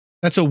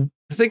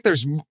think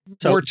there's more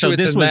to it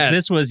than that.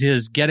 This was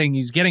he's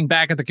getting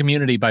back at the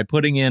community by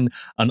putting in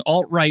an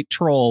alt-right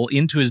troll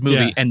into his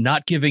movie and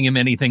not giving him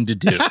anything to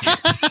do.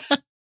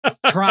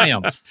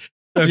 Triumph.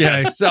 Okay.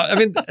 Yes. So I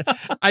mean,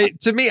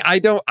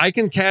 I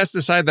can cast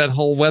aside that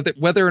whole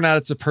whether or not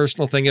it's a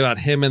personal thing about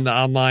him and the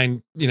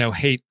online,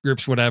 hate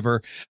groups,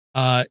 whatever.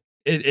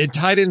 It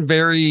tied in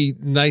very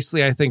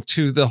nicely, I think,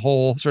 to the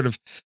whole sort of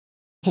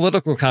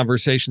political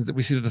conversations that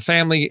we see the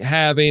family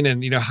having,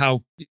 and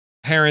how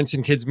parents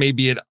and kids may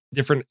be at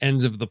different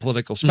ends of the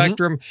political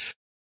spectrum. Mm-hmm.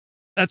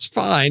 That's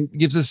fine.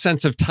 Gives a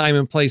sense of time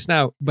and place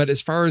now. But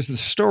as far as the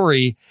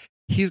story,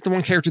 he's the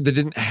one character that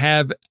didn't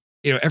have,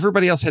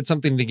 everybody else had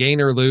something to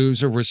gain or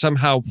lose or was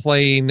somehow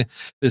playing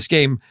this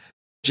game.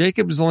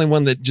 Jacob is the only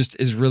one that just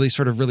is really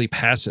sort of really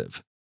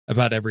passive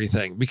about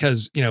everything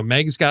because,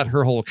 Meg's got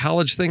her whole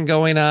college thing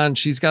going on.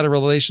 She's got a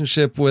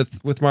relationship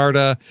with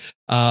Marta.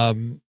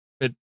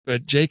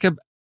 But Jacob,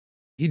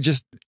 he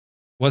just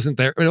wasn't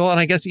there. Well, and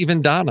I guess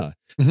even Donna,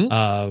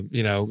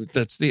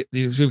 that's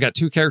we've got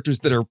two characters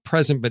that are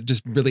present, but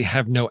just really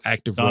have no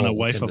active Donna, role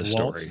wife in of the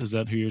Walt. story. Is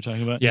that who you're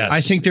talking about? Yes, I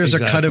think there's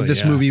a cut of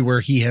this movie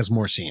where he has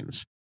more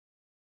scenes.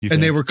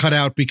 And they were cut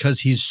out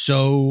because he's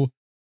so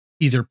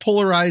either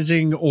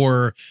polarizing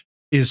or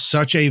is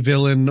such a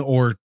villain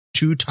or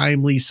too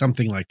timely,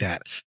 something like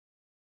that.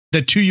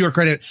 That to your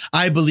credit,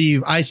 I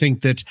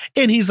think that,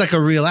 and he's like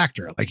a real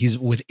actor, like he's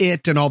with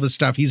It and all this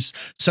stuff. He's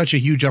such a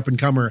huge up and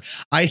comer.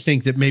 I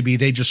think that maybe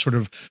they just sort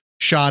of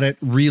shot it,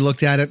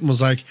 re-looked at it and was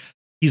like,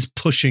 he's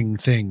pushing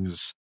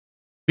things.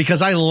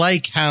 Because I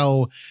like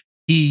how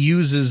he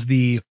uses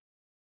the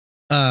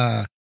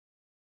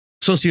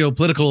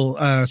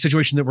socio-political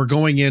situation that we're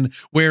going in,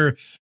 where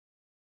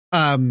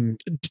Don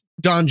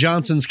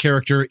Johnson's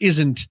character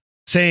isn't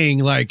saying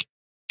like,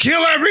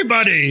 kill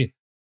everybody,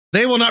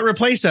 they will not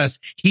replace us.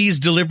 He's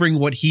delivering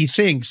what he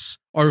thinks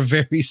are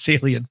very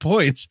salient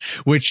points,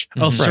 which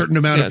a certain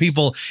amount of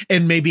people,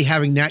 and maybe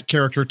having that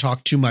character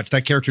talk too much.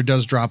 That character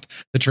does drop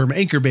the term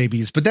anchor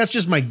babies, but that's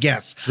just my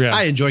guess. Yeah.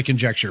 I enjoy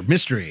conjecture,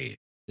 mystery.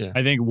 Yeah.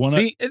 I think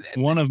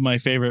one of my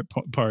favorite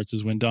parts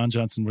is when Don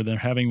Johnson, where they're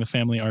having the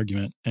family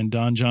argument, and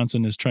Don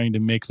Johnson is trying to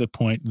make the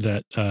point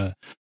that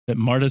that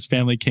Marta's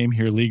family came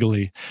here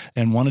legally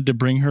and wanted to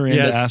bring her in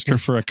to ask her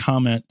for a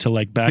comment to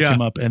like back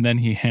him up, and then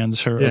he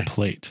hands her a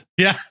plate.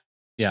 Yeah.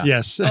 Yeah.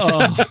 Yes.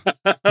 Oh,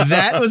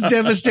 that was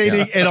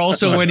devastating. And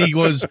also when he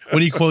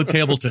quotes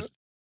Hamilton.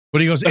 When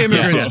he goes,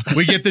 immigrants,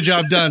 we get the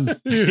job done.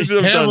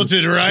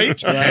 Hamilton, right?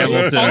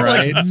 Hamilton, I was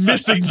right? like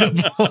missing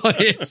the point.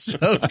 It's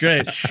so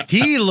great.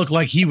 He looked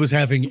like he was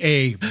having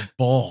a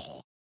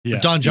ball. Yeah.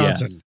 Don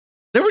Johnson. Yes.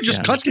 They would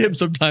just cut to him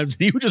sometimes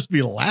and he would just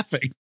be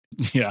laughing.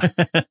 Yeah.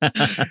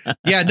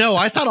 Yeah, no,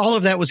 I thought all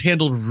of that was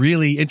handled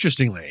really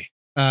interestingly.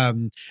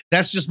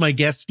 That's just my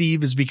guess,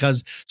 Steve, is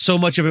because so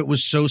much of it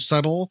was so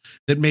subtle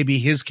that maybe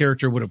his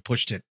character would have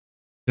pushed it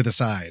to the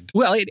side.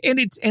 Well,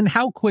 and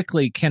how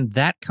quickly can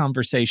that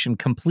conversation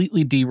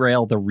completely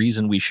derail the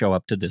reason we show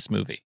up to this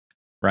movie,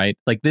 right?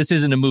 Like, this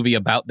isn't a movie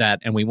about that,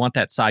 and we want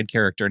that side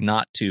character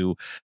not to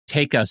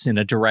take us in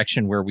a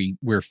direction where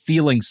we're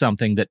feeling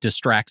something that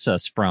distracts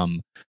us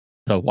from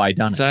the why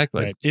done it.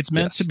 Exactly. Right. It's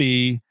meant to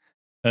be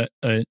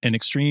an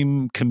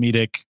extreme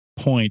comedic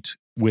point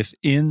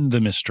within the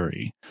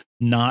mystery,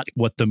 not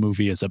what the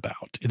movie is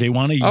about. They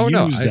want to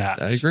use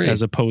that I agree.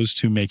 as opposed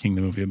to making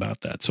the movie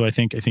about that. So I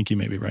think you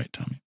may be right,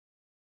 Tommy.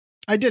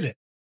 I did it.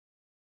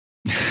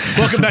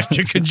 Welcome back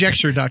to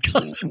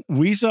conjecture.com.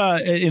 We saw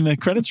in the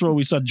credits roll,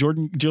 we saw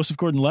Joseph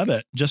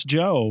Gordon-Levitt, just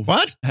Joe.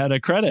 What? Had a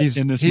credit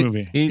in this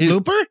movie.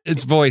 Looper?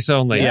 It's voice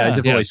only. Yeah, it's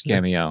a voice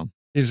cameo.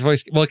 His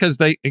voice, well, because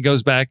it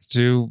goes back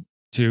to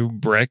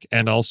Brick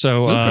and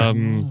also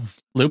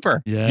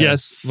Looper. Yeah.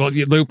 Yes, well,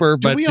 Looper,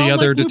 but we the all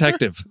other like Looper?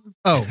 detective.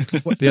 Oh,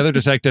 The other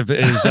detective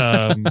is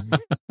I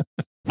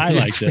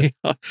liked it.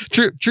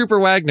 Trooper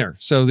Wagner.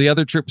 So the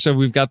other troop. So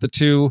we've got the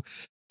two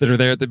that are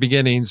there at the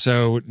beginning.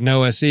 So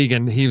Noah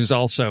Segan, he was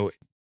also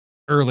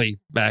early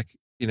back,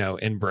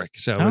 in Brick.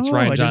 So it's Oh, I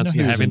Ryan didn't know Johnson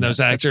he was having in those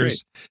that. That's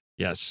actors.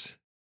 Yes.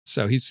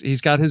 So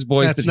he's got his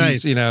voice That's that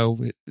nice.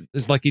 he's,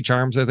 his Lucky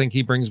Charms, I think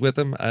he brings with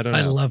him. I don't know.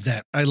 I love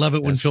that. I love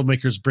it when Yes.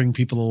 filmmakers bring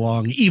people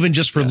along, even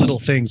just for little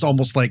things,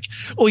 almost like,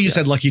 you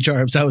said Lucky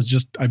Charms. I'm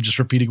just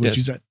repeating what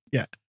you said.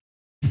 Yeah.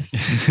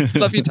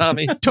 Love you,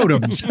 Tommy.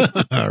 Totems.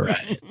 All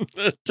right.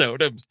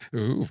 Totems.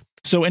 Ooh.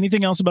 So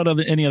anything else about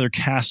any other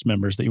cast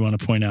members that you want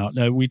to point out?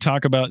 We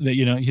talk about that,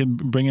 him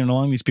bringing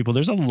along these people.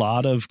 There's a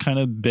lot of kind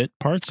of bit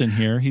parts in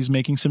here. He's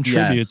making some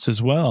tributes as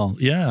well.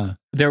 Yeah.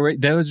 There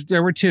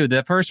were two.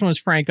 The first one was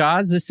Frank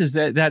Oz.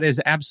 That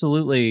is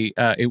absolutely,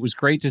 it was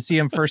great to see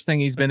him. First thing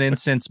he's been in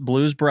since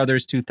Blues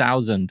Brothers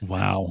 2000.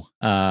 Wow.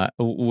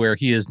 Where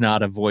he is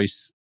not a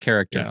voice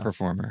character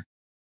performer.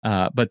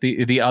 But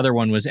the other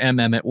one was M.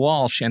 Emmett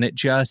Walsh, and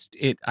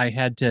I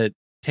had to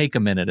take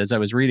a minute as I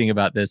was reading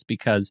about this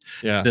because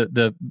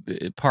the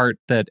part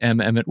that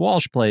M. Emmett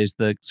Walsh plays,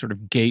 the sort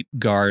of gate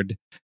guard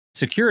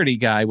security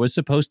guy, was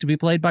supposed to be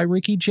played by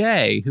Ricky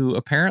Jay, who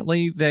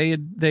apparently they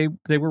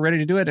were ready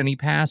to do it, and he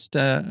passed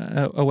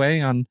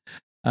away on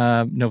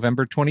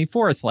November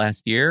 24th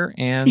last year,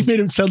 and he made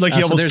him sound like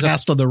he almost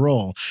passed on the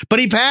role, but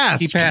he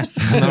passed. He passed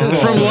on the role.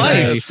 From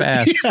life. He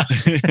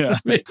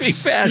passed. He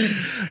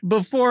passed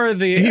before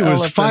the. He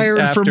was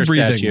fired from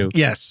breathing. Statue.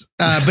 Yes,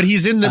 but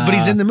he's in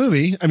the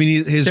movie. I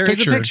mean, his there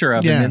picture. is a picture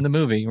of him in the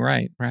movie,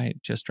 right?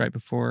 Just right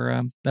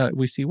before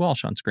we see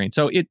Walsh on screen.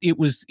 So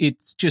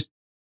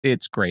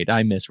it's great.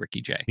 I miss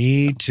Ricky Jay.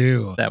 Me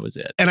too. That was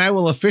it. And I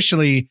will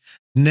officially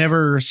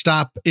never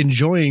stop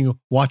enjoying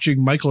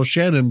watching Michael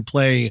Shannon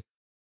play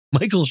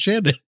Michael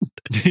Shannon.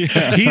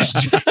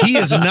 He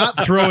is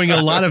not throwing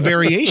a lot of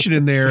variation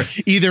in there.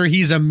 Either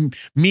he's a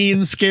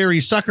mean,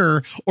 scary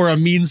sucker or a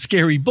mean,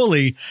 scary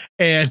bully.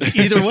 And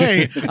either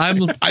way,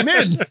 I'm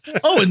in.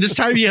 Oh, and this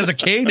time he has a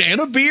cane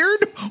and a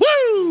beard.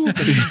 Woo!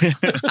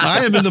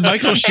 I am in the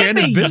Michael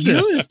Shannon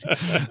business.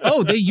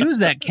 They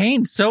used that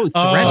cane so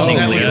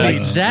threateningly.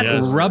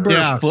 That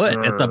rubber foot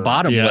at the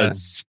bottom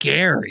was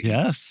scary.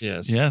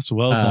 Yes.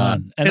 Well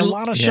done. And a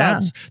lot of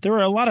shots. There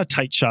were a lot of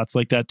tight shots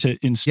like that to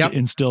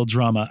instill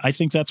drama. I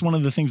think that's one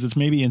of the things that's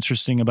maybe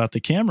interesting about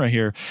the camera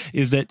here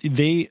is that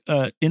they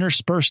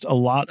interspersed a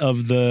lot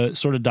of the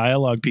sort of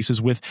dialogue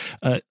pieces with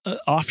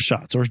off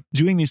shots or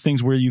doing these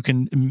things where you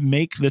can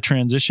make the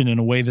transition in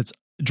a way that's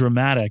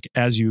dramatic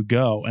as you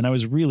go. And I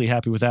was really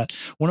happy with that.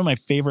 One of my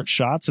favorite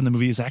shots in the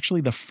movie is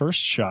actually the first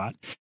shot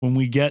when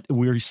we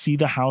see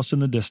the house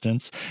in the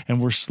distance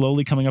and we're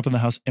slowly coming up in the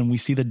house and we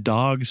see the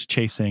dogs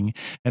chasing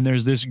and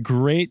there's this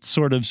great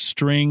sort of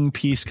string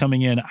piece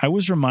coming in. I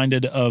was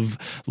reminded of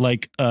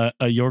like a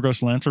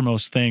Yorgos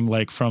Lanthimos thing,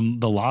 like from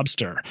The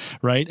Lobster,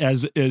 right?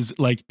 As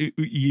like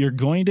you're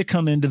going to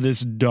come into this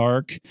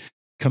dark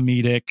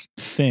comedic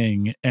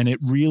thing, and it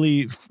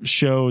really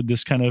showed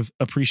this kind of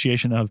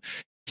appreciation of,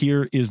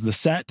 here is the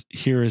set,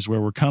 here is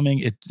where we're coming.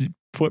 It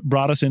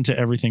brought us into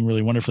everything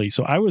really wonderfully.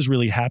 So I was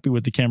really happy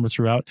with the camera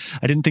throughout.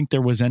 I didn't think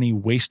there was any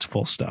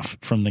wasteful stuff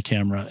from the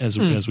camera as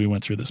we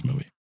went through this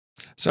movie.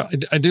 So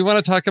I do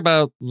want to talk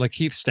about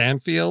Lakeith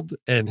Stanfield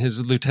and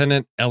his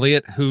Lieutenant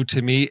Elliot, who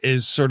to me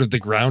is sort of the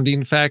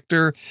grounding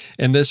factor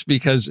in this,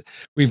 because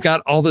we've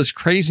got all this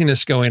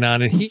craziness going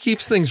on and he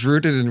keeps things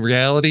rooted in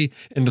reality.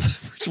 And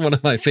there's one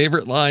of my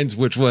favorite lines,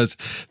 which was,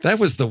 that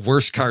was the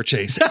worst car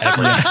chase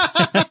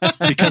ever.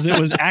 Because it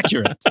was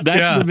accurate.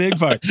 That's the big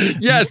part.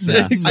 Yes,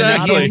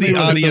 exactly. He's the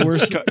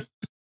audience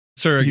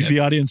surrogate. He's the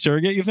audience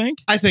surrogate, you think?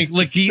 I think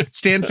Lakeith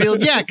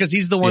Stanfield, because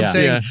he's the one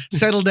saying,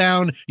 settle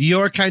down,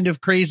 you're kind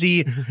of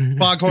crazy,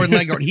 Foghorn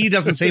Leghorn. He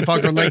doesn't say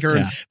Foghorn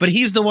Leghorn, but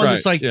he's the one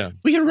that's like,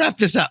 we can wrap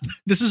this up.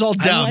 This is all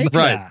dumb. Like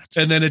that.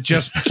 And then it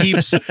just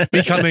keeps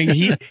becoming,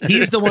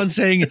 he's the one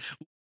saying,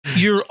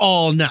 you're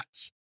all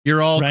nuts.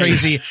 You're all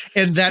crazy.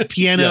 And that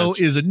piano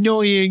is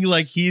annoying.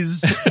 Like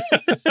he's...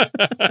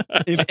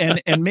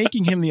 and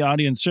making him the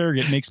audience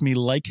surrogate makes me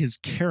like his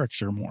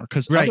character more,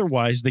 because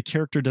otherwise the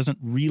character doesn't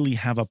really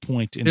have a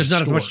point in There's the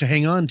not story. as much to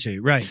hang on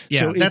to. Right. Yeah.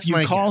 So that's if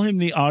you call him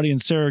the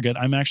audience surrogate,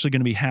 I'm actually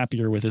going to be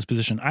happier with his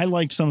position. I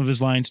liked some of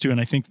his lines too,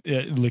 and I think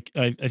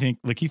I think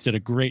Lakeith did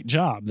a great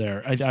job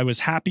there. I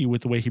was happy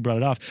with the way he brought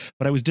it off,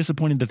 but I was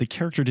disappointed that the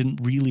character didn't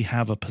really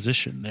have a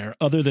position there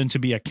other than to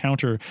be a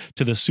counter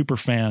to the super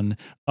fan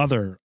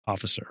other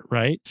officer,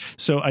 right?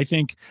 So I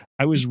think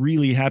I was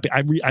really happy.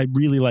 I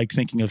really like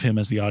thinking of him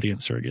as the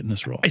audience surrogate in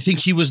this role. I think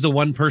he was the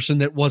one person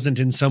that wasn't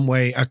in some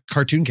way a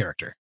cartoon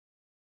character.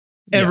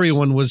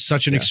 Everyone was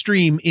such an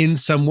extreme in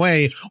some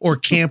way, or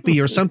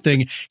campy or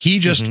something. He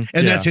just,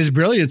 and that's his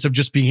brilliance of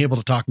just being able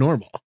to talk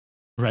normal.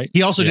 Right.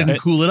 He also didn't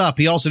cool it up.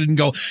 He also didn't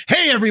go,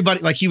 hey,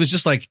 everybody. Like he was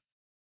just like,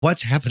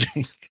 what's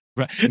happening?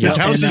 Right. This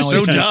house is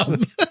so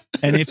dumb.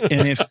 And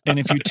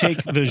if you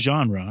take the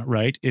genre,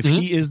 right, if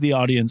he is the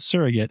audience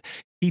surrogate,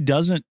 he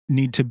doesn't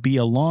need to be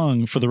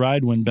along for the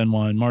ride when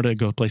Benoit and Marta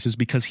go places,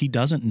 because he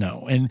doesn't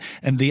know.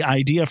 And the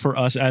idea for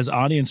us as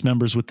audience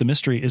members with the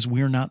mystery is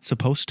we're not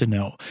supposed to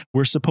know.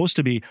 We're supposed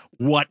to be,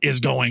 what is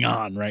going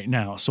on right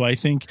now? So I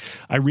think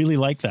I really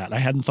like that. I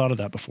hadn't thought of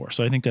that before.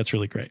 So I think that's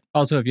really great.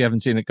 Also, if you haven't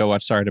seen it, go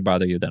watch Sorry to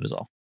Bother You. That is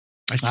all.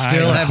 I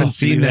still haven't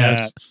seen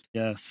that.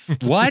 Yes.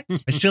 What?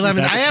 I still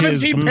haven't. I haven't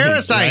seen movie,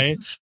 Parasite. Right?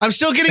 I'm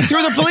still getting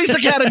through the Police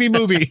Academy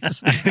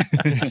movies.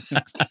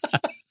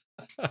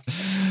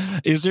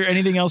 Is there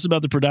anything else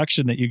about the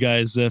production that you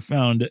guys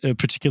found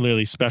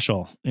particularly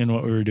special in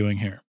what we were doing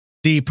here?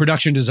 The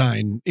production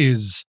design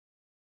is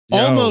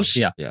almost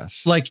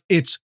like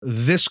it's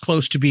this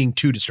close to being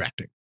too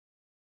distracting.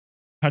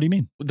 How do you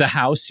mean? The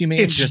house, you mean?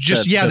 It's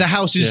just the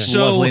house is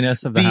so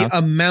loveliness of the house.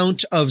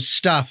 Amount of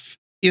stuff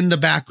in the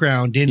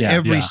background in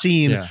every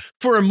scene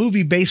for a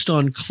movie based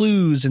on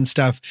clues and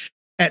stuff.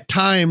 At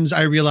times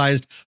I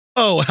realized,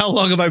 oh, how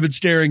long have I been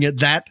staring at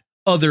that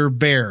other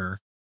bear?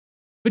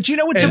 But you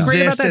know what's so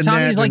great about that,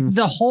 Tommy, is like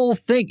the whole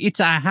thing. It's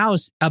a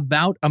house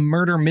about a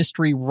murder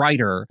mystery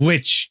writer,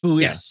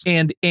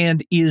 and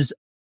is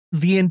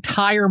the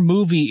entire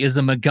movie is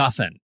a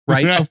MacGuffin.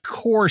 Right. Of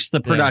course,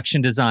 the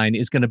production design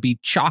is going to be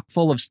chock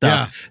full of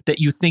stuff that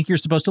you think you're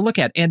supposed to look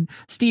at. And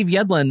Steve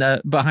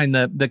Yedlin behind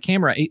the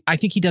camera, I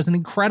think he does an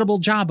incredible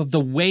job of the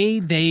way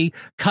they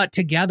cut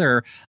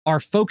together our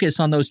focus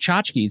on those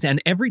tchotchkes.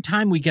 And every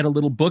time we get a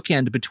little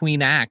bookend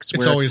between acts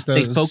where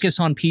they focus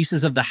on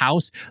pieces of the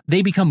house,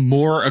 they become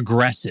more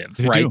aggressive,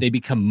 right? They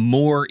become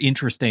more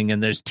interesting,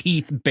 and there's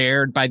teeth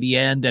bared by the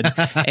end. And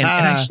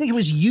I just think it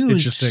was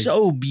used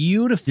so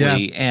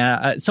beautifully.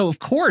 So, of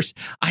course,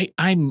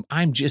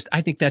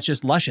 I think that's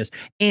just luscious,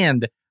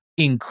 and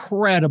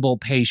incredible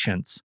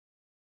patience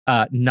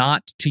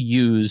not to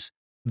use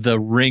the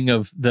ring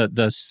of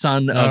the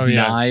son of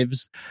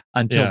knives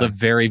until the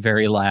very,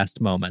 very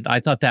last moment. I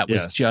thought that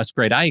was just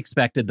great. I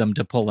expected them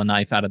to pull a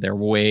knife out of there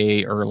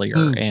way earlier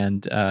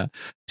and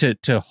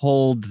to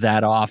hold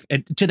that off,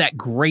 and to that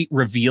great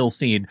reveal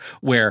scene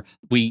where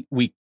we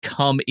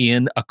come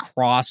in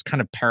across kind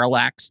of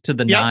parallax to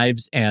the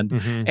knives, and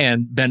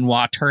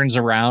Benoit turns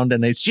around,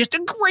 and it's just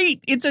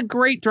a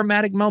great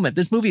dramatic moment.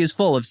 This movie is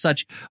full of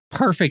such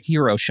perfect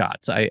hero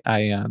shots. I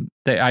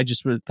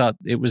just thought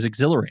it was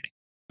exhilarating.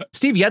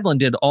 Steve Yedlin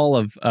did all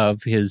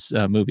of his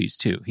movies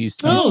too. He's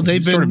sort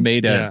of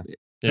made they're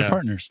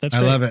partners. That's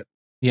great. I love it.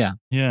 Yeah.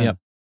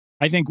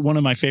 I think one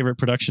of my favorite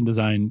production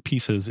design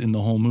pieces in the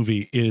whole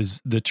movie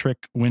is the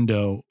trick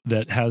window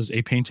that has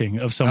a painting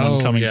of someone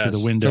coming through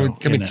the window.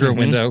 Coming through a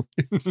window.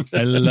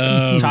 I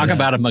love Talk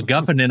about a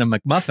MacGuffin in a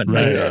McMuffin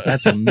right there.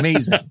 That's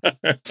amazing.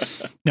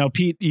 Now,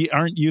 Pete,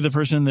 aren't you the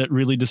person that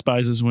really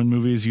despises when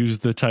movies use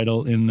the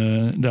title in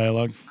the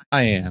dialogue?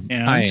 I am.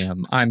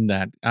 I'm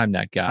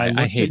that guy.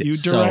 I hate it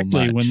so much. You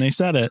directly when they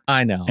said it.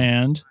 I know.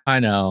 And I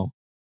know.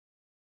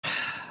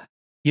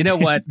 You know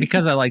what?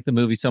 Because I like the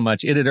movie so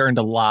much, it had earned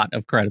a lot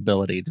of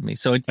credibility to me.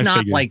 So it's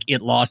not like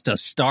it lost a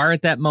star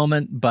at that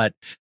moment, but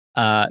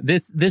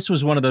this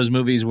was one of those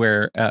movies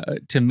where,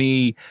 to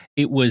me,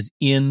 it was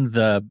in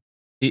the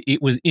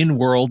it was in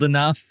world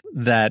enough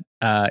that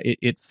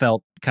it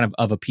felt kind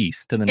of a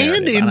piece to the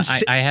narrative. And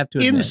I have to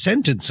admit. in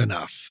sentence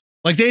enough.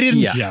 Like they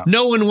didn't.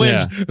 No one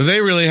went.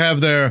 They really have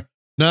their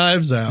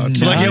knives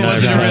out. Like it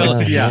wasn't a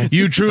real. Yeah.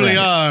 You truly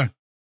are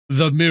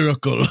the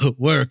miracle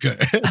worker.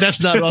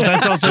 That's not. Well,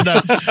 that's also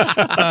not.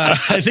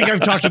 I think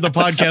I've talked on the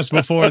podcast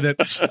before that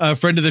a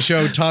friend of the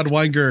show, Todd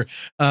Weinger,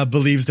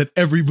 believes that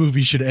every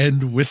movie should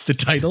end with the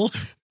title.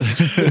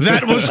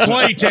 That was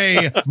quite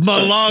a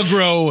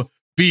Milagro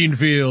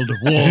Beanfield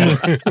War.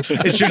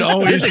 It should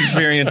always. This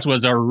experience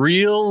was a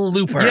real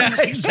looper. Yeah,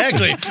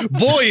 exactly.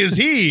 Boy, is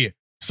he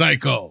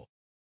psycho.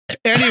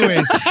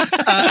 Anyways,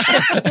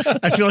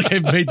 I feel like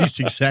I've made these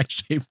exact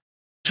same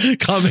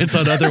comments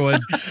on other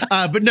ones.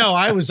 But no,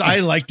 I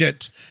liked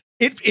it.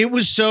 It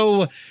was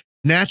so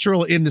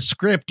natural in the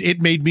script.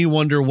 It made me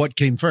wonder what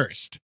came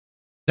first,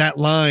 that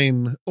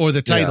line or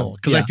the title.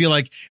 Because I feel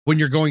like when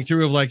you're going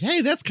through of like,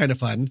 hey, that's kind of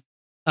fun.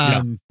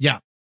 Yeah.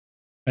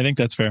 I think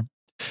that's fair.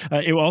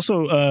 It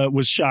also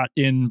was shot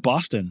in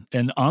Boston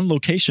and on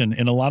location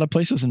in a lot of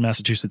places in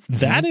Massachusetts. Mm-hmm.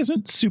 That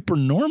isn't super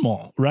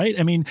normal, right?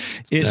 I mean,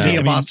 is he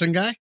a Boston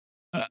guy?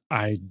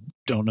 I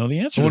don't know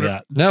the answer to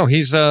that. No,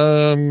 he's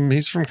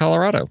from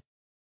Colorado.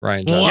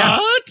 Rian Johnson.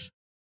 What?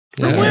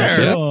 From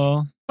where?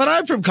 Yeah. But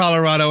I'm from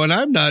Colorado and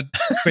I'm not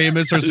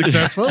famous or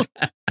successful.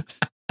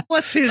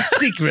 What's his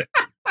secret?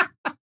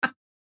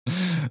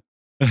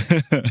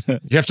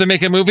 You have to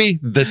make a movie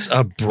that's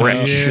a brick.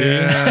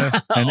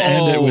 And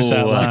end it with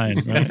that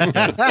line. Right?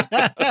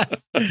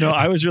 No,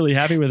 I was really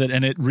happy with it.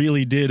 And it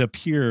really did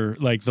appear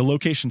like the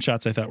location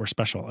shots I thought were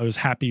special. I was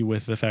happy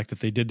with the fact that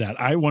they did that.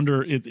 I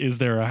wonder, is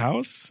there a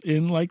house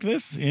in like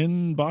this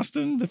in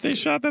Boston that they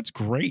shot? That's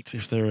great.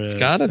 If there is,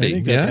 it's gotta be. I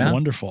think that's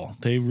wonderful.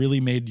 They really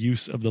made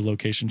use of the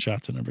location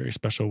shots in a very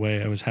special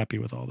way. I was happy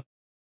with all that.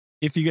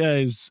 If you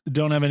guys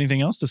don't have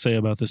anything else to say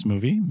about this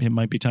movie, it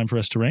might be time for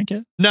us to rank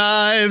it.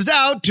 Knives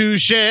Out to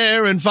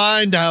share and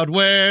find out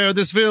where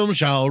this film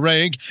shall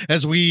rank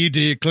as we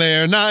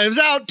declare Knives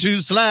Out to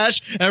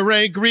slash and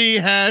rank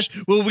rehash.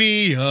 Will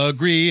we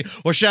agree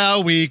or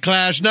shall we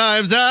clash?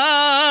 Knives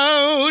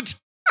Out.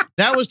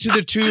 That was to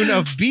the tune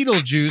of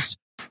Beetlejuice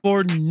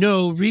for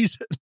no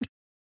reason.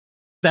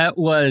 That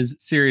was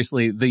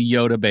seriously the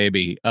Yoda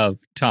baby of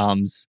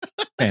Tom's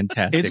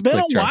fantastic. It's been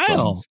a while.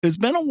 Songs. It's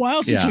been a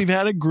while since we've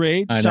had a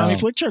great Tommy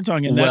Flickchart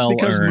song, and that's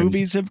because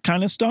movies have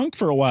kind of stunk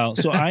for a while.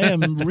 So I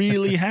am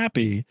really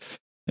happy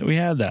that we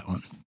had that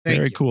one.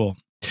 Very cool.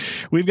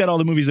 We've got all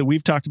the movies that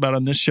we've talked about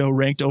on this show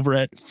ranked over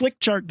at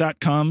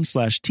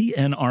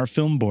flickchart.com/TNR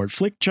Film Board.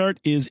 Flickchart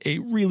is a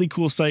really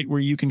cool site where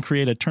you can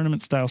create a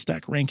tournament-style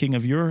stack ranking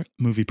of your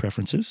movie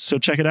preferences. So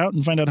check it out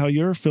and find out how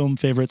your film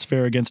favorites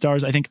fare against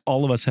ours. I think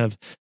all of us have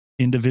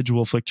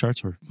individual flick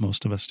charts, or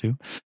most of us do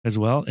as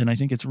well. And I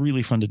think it's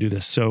really fun to do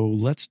this. So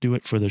let's do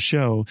it for the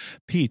show.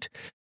 Pete,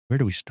 where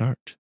do we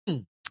start?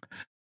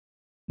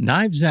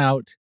 Knives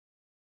Out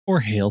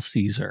or Hail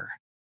Caesar?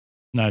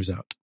 Knives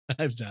Out.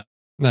 Knives Out.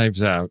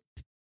 Knives Out.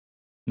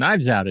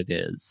 Knives Out it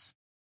is.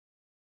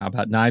 How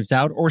about Knives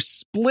Out or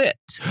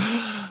Split?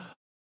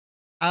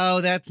 Oh,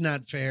 that's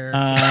not fair.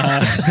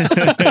 I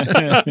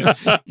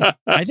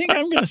think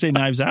I'm going to say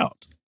Knives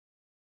Out.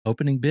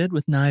 Opening bid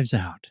with Knives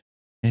Out.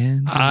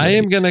 And I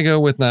am going to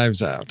go with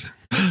Knives Out.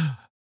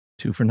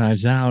 2 for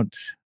Knives Out.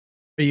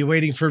 Are you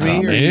waiting for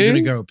me or are you going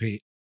to go,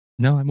 Pete?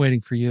 No, I'm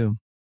waiting for you.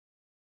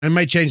 I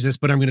might change this,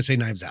 but I'm going to say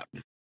Knives Out.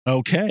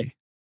 Okay.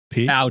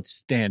 Pete?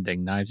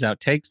 Outstanding. Knives Out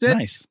takes it.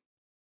 Nice.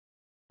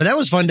 But that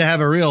was fun to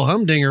have a real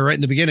humdinger right in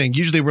the beginning.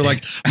 Usually we're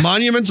like,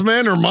 Monuments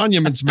Men or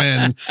Monuments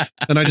Men?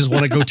 And I just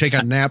want to go take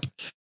a nap.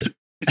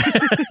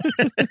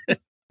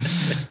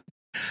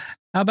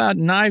 How about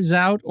Knives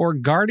Out or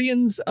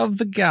Guardians of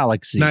the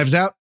Galaxy? Knives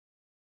Out.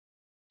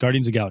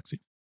 Guardians of the Galaxy.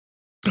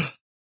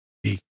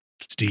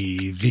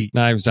 Stevie.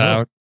 Knives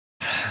Out.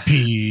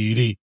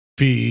 Petey.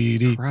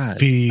 Right.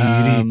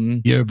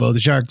 Petey. You're both the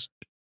sharks.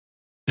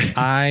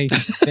 I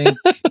think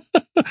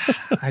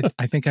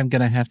I think I'm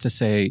gonna have to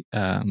say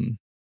I'm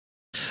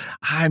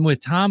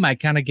with Tom. I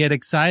kind of get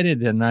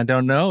excited, and I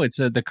don't know. It's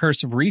the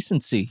curse of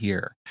recency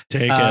here.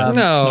 Take it. No, it's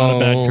not a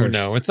bad curse.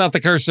 No, it's not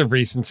the curse of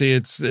recency.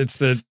 It's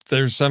that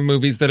there's some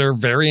movies that are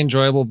very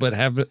enjoyable, but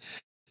have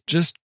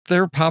just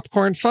they're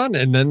popcorn fun,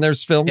 and then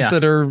there's films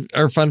that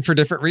are fun for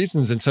different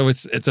reasons, and so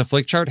it's a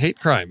flick chart hate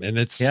crime, and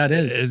it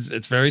is.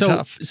 It's very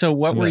tough. So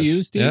what were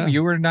you, Steve? Yeah.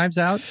 You were Knives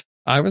Out.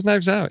 I was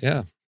Knives Out.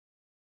 Yeah.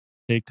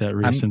 Take that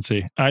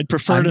recency. I'd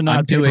prefer to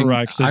not paper,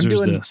 rock,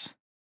 scissors this.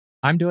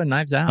 I'm doing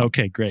Knives Out.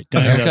 Okay, great.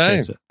 Knives Out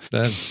takes it.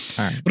 All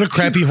right. What a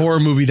crappy horror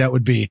movie that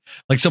would be.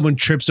 Like someone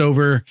trips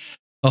over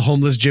a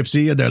homeless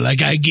gypsy and they're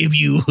like, I give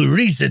you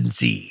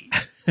recency.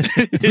 Oh,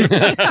 no.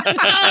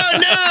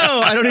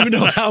 I don't even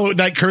know how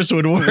that curse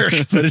would work,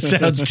 but it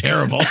sounds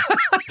terrible.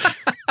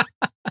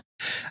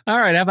 All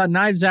right. How about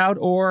Knives Out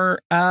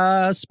or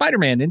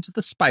Spider-Man Into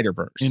the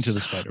Spider-Verse? Into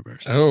the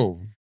Spider-Verse. Oh.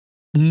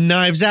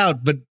 Knives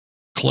Out, but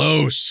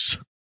close.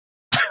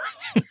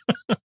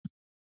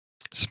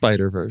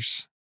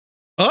 Spider-Verse.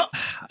 Oh,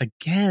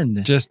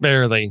 again. Just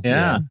barely.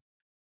 Yeah.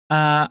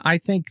 I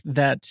think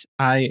that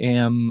I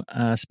am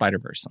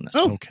Spider-Verse on this.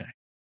 Oh. one. Okay.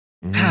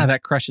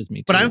 That crushes me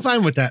too. But I'm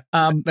fine with that.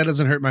 That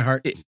doesn't hurt my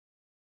heart.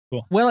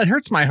 Cool. Well, it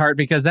hurts my heart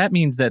because that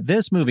means that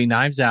this movie,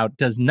 Knives Out,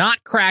 does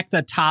not crack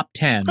the top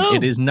 10. Oh.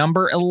 It is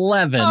number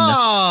 11 Oh.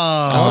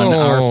 on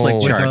our flick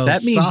With chart. a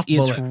That means soft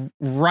it's bullet.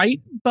 right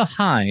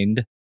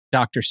behind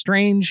Doctor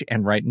Strange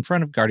and right in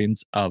front of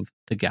Guardians of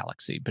the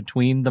Galaxy,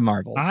 between the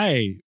Marvels.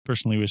 I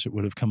personally wish it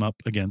would have come up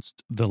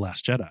against The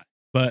Last Jedi,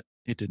 but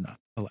it did not,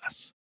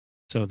 alas.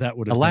 So that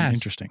would have been Alas,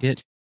 interesting.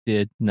 it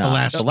did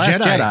not. The Last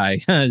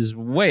Jedi is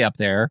way up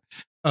there.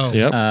 Oh,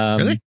 Yep.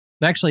 Really?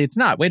 Actually, it's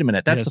not. Wait a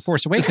minute. That's Yes. The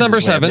Force Awakens. It's number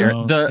is way up 7. there.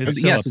 No, The, it's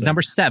still yes, up it's there.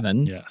 number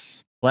 7.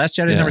 Yes. Last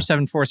Jedi is Yeah. number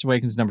 7. Force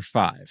Awakens is number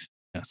 5.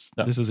 Yes.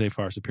 So- This is a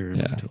far superior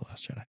Yeah. movie to The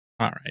Last Jedi.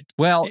 All right.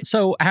 Well,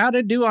 so how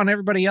did it do on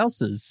everybody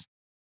else's?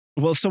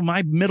 Well, so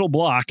my middle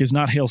block is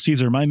not Hail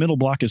Caesar. My middle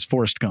block is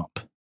Forrest Gump.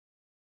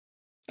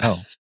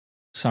 Oh,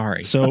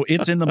 sorry. So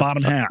it's in the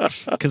bottom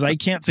half because I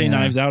can't say Yeah.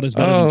 Knives Out is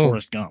better Oh. than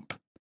Forrest Gump.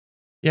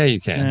 Yeah,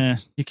 you can.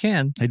 You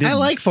can. I didn't. I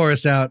like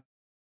Forrest Out.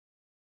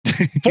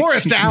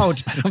 Forrest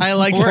Out. I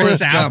like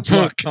Forrest Out.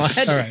 Look.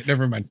 What? All right,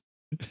 never mind.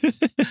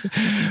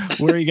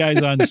 Where are you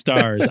guys on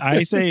stars?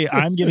 I say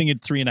I'm giving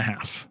it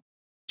 3.5.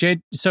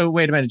 So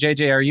wait a minute,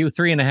 JJ, are you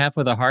 3.5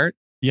 with a heart?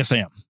 Yes, I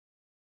am.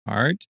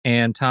 Heart.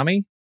 And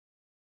Tommy?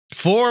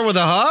 4 with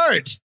a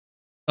heart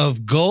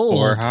of gold.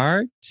 4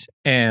 heart.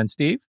 And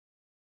Steve?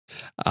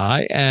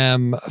 I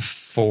am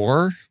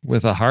 4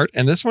 with a heart.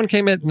 And this one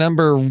came at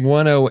number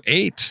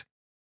 108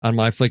 on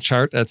my flick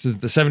chart. That's the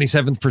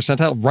 77th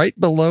percentile, right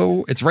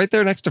below. It's right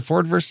there next to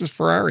Ford versus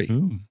Ferrari.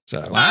 Ooh.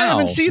 So I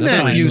haven't seen That's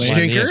that, nice. you Nice.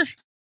 stinker.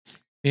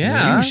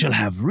 Yeah. You shall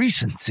have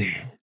recency.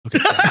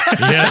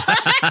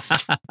 Yes.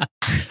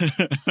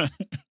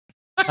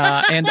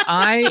 And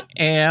I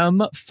am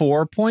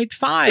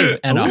 4.5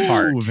 and a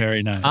heart. Ooh,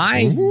 very nice.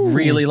 I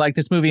really like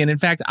this movie. And in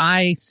fact,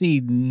 I'm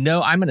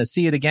going to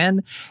see it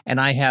again. And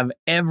I have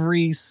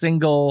every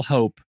single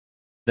hope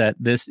that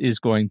this is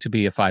going to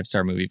be a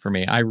 5-star movie for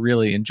me. I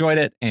really enjoyed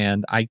it.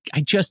 And I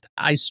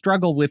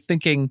struggle with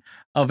thinking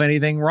of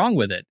anything wrong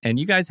with it. And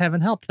you guys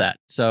haven't helped that.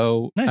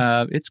 So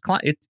Nice. it's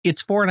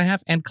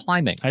 4.5 and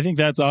climbing. I think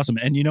that's awesome.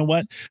 And you know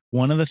what?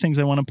 One of the things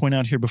I want to point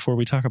out here before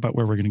we talk about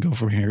where we're going to go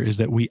from here is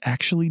that we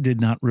actually did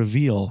not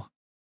reveal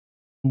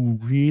who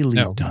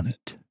really done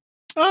it.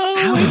 Oh,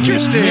 How did you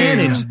interesting.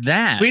 manage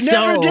that? We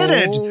never did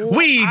it.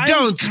 We I'm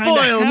don't kinda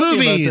spoil happy about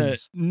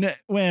movies. that.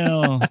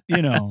 Well,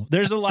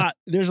 there's a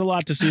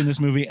lot to see in this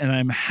movie, and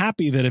I'm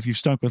happy that if you've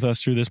stuck with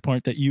us through this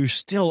point, that you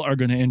still are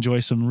going to enjoy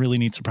some really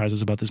neat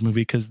surprises about this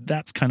movie, because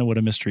that's kind of what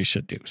a mystery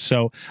should do.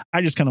 So I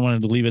just kind of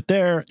wanted to leave it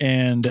there,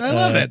 and I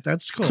love it.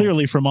 That's cool.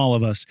 Clearly, from all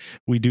of us,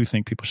 we do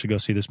think people should go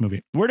see this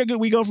movie. Where do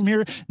we go from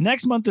here?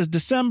 Next month is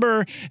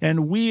December,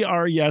 and we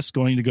are,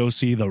 going to go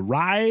see The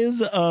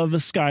Rise of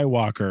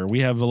Skywalker.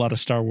 We have a lot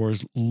of Star Wars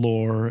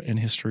lore and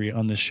history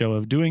on this show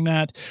of doing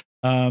that.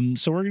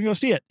 So we're going to go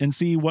see it and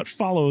see what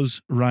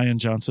follows Rian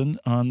Johnson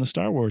on the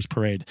Star Wars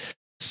parade.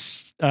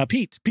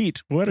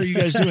 Pete, what are you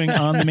guys doing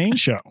on the main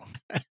show?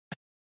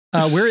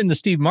 We're in the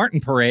Steve Martin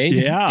parade.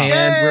 Yeah. And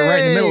we're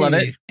right in the middle of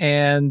it.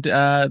 And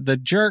The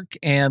Jerk,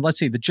 and let's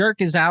see, The Jerk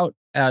is out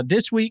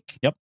this week.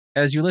 Yep.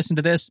 As you listen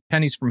to this,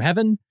 Pennies from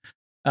Heaven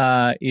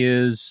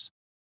is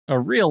a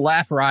real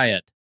laugh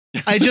riot.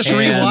 I just And-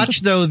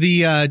 rewatched though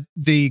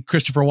the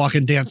Christopher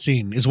Walken dance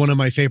scene is one of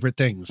my favorite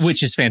things.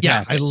 Which is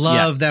fantastic. Yeah, I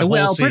love that.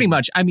 Well, whole scene. pretty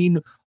much. I mean,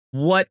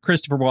 what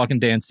Christopher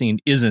Walken dance scene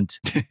isn't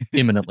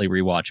imminently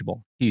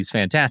rewatchable? He's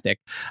fantastic.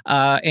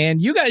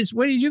 And you guys,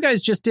 what did you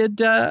guys just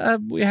did?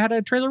 We had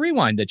a trailer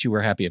rewind that you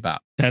were happy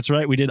about. That's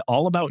right. We did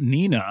All About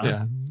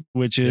Nina,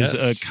 which is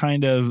Yes. a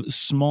kind of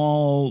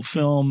small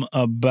film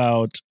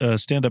about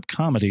stand-up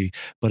comedy,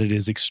 but it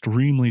is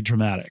extremely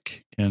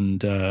dramatic. And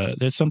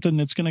there's something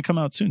that's going to come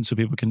out soon, so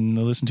people can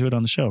listen to it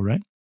on the show,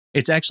 right?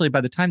 It's actually,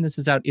 by the time this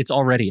is out, it's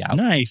already out.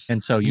 Nice.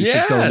 And so you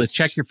should go Yes.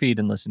 check your feed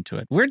and listen to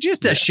it. We're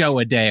just a show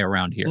a day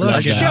around here. Look a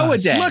at show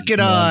us. a day. Look at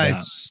Love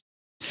us.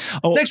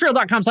 Oh,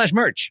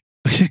 Nextreel.com/merch.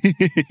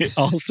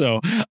 also,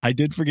 I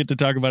did forget to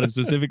talk about it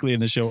specifically in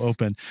the show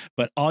open,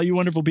 but all you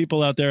wonderful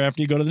people out there,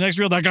 after you go to the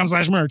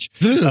nextreel.com/merch,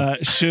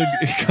 should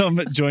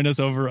come join us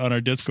over on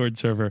our Discord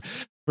server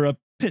for a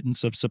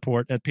pittance of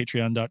support at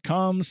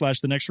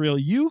patreon.com/thenextreel.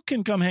 You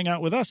can come hang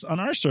out with us on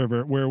our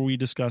server, where we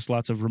discuss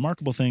lots of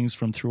remarkable things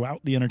from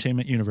throughout the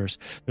entertainment universe.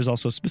 There's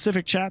also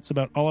specific chats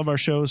about all of our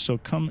shows, so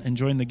come and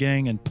join the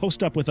gang and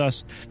post up with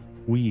us.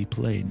 We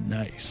play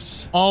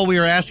nice. All we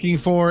are asking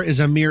for is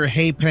a mere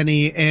hay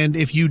penny, and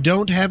if you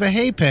don't have a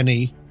hay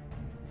penny,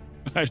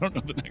 I don't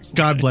know the next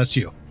God line. bless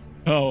you.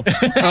 Oh,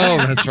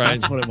 that's right.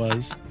 That's what it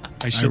was.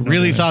 I should know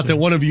really that, thought that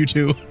actually. one of you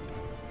two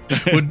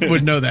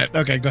would know that.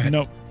 Okay, go ahead.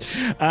 Nope.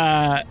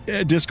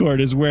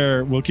 Discord is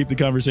where we'll keep the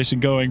conversation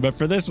going. But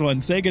for this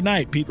one, say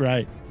goodnight, Pete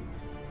Wright.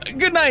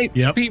 Good night,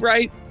 Yep. Pete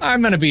Wright. I'm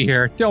going to be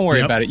here. Don't worry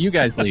Yep. about it. You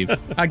guys leave.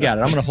 I got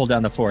it. I'm going to hold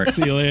down the fort.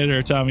 See you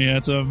later, Tommy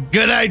Handsome.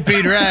 Good night,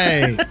 Pete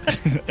Ray.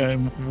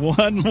 And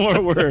one more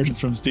word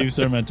from Steve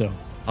Sarmento.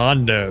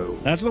 Hondo.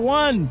 That's the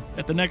one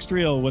at the next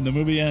reel. When the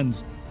movie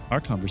ends,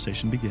 our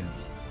conversation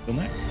begins. Till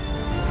next.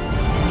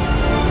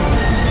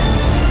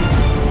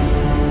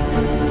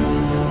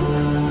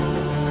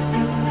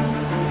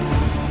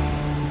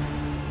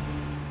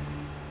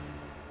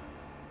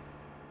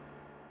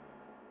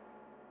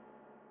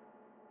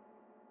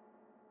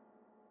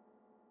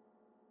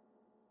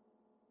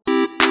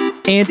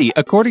 Andy,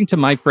 according to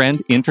my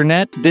friend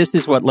Internet, this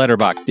is what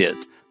Letterboxd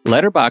is.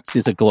 Letterboxd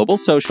is a global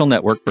social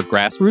network for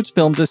grassroots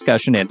film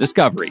discussion and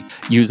discovery.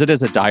 Use it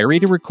as a diary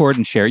to record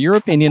and share your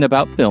opinion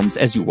about films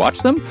as you watch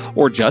them,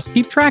 or just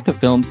keep track of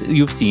films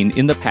you've seen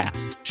in the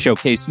past.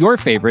 Showcase your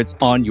favorites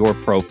on your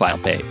profile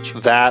page.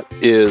 That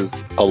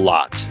is a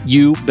lot.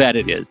 You bet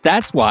it is.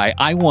 That's why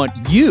I want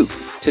you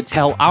to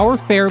tell our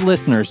fair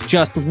listeners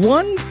just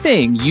one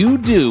thing you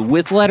do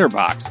with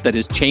Letterboxd that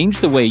has changed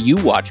the way you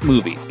watch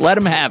movies. Let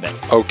them have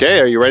it. Okay,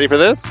 are you ready for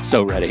this?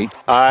 So ready.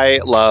 I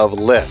love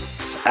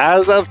lists.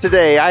 As of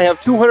today, I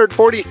have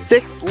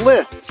 246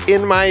 lists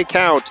in my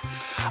account.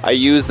 I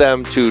use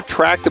them to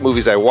track the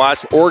movies I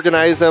watch,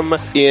 organize them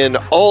in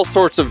all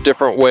sorts of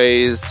different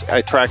ways.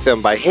 I track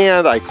them by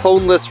hand. I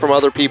clone lists from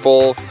other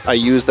people. I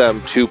use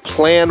them to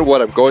plan what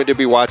I'm going to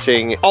be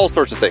watching, all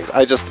sorts of things.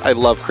 I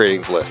love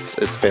creating lists.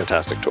 It's a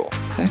fantastic tool.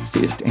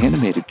 Sexiest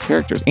animated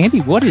characters.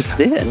 Andy, what is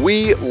this?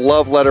 We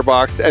love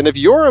Letterboxd, and if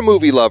you're a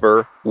movie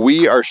lover,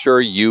 we are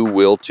sure you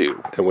will too.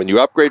 And when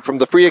you upgrade from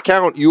the free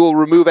account, you will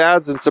remove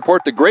ads and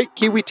support the great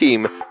Kiwi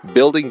team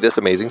building this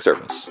amazing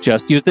service.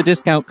 Just use the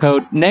discount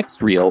code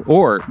NEXTREEL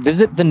or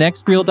visit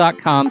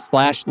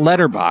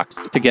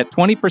thenextreel.com/letterboxd to get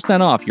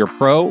 20% off your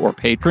pro or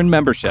patron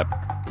membership.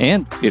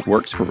 And it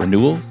works for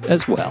renewals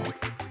as well.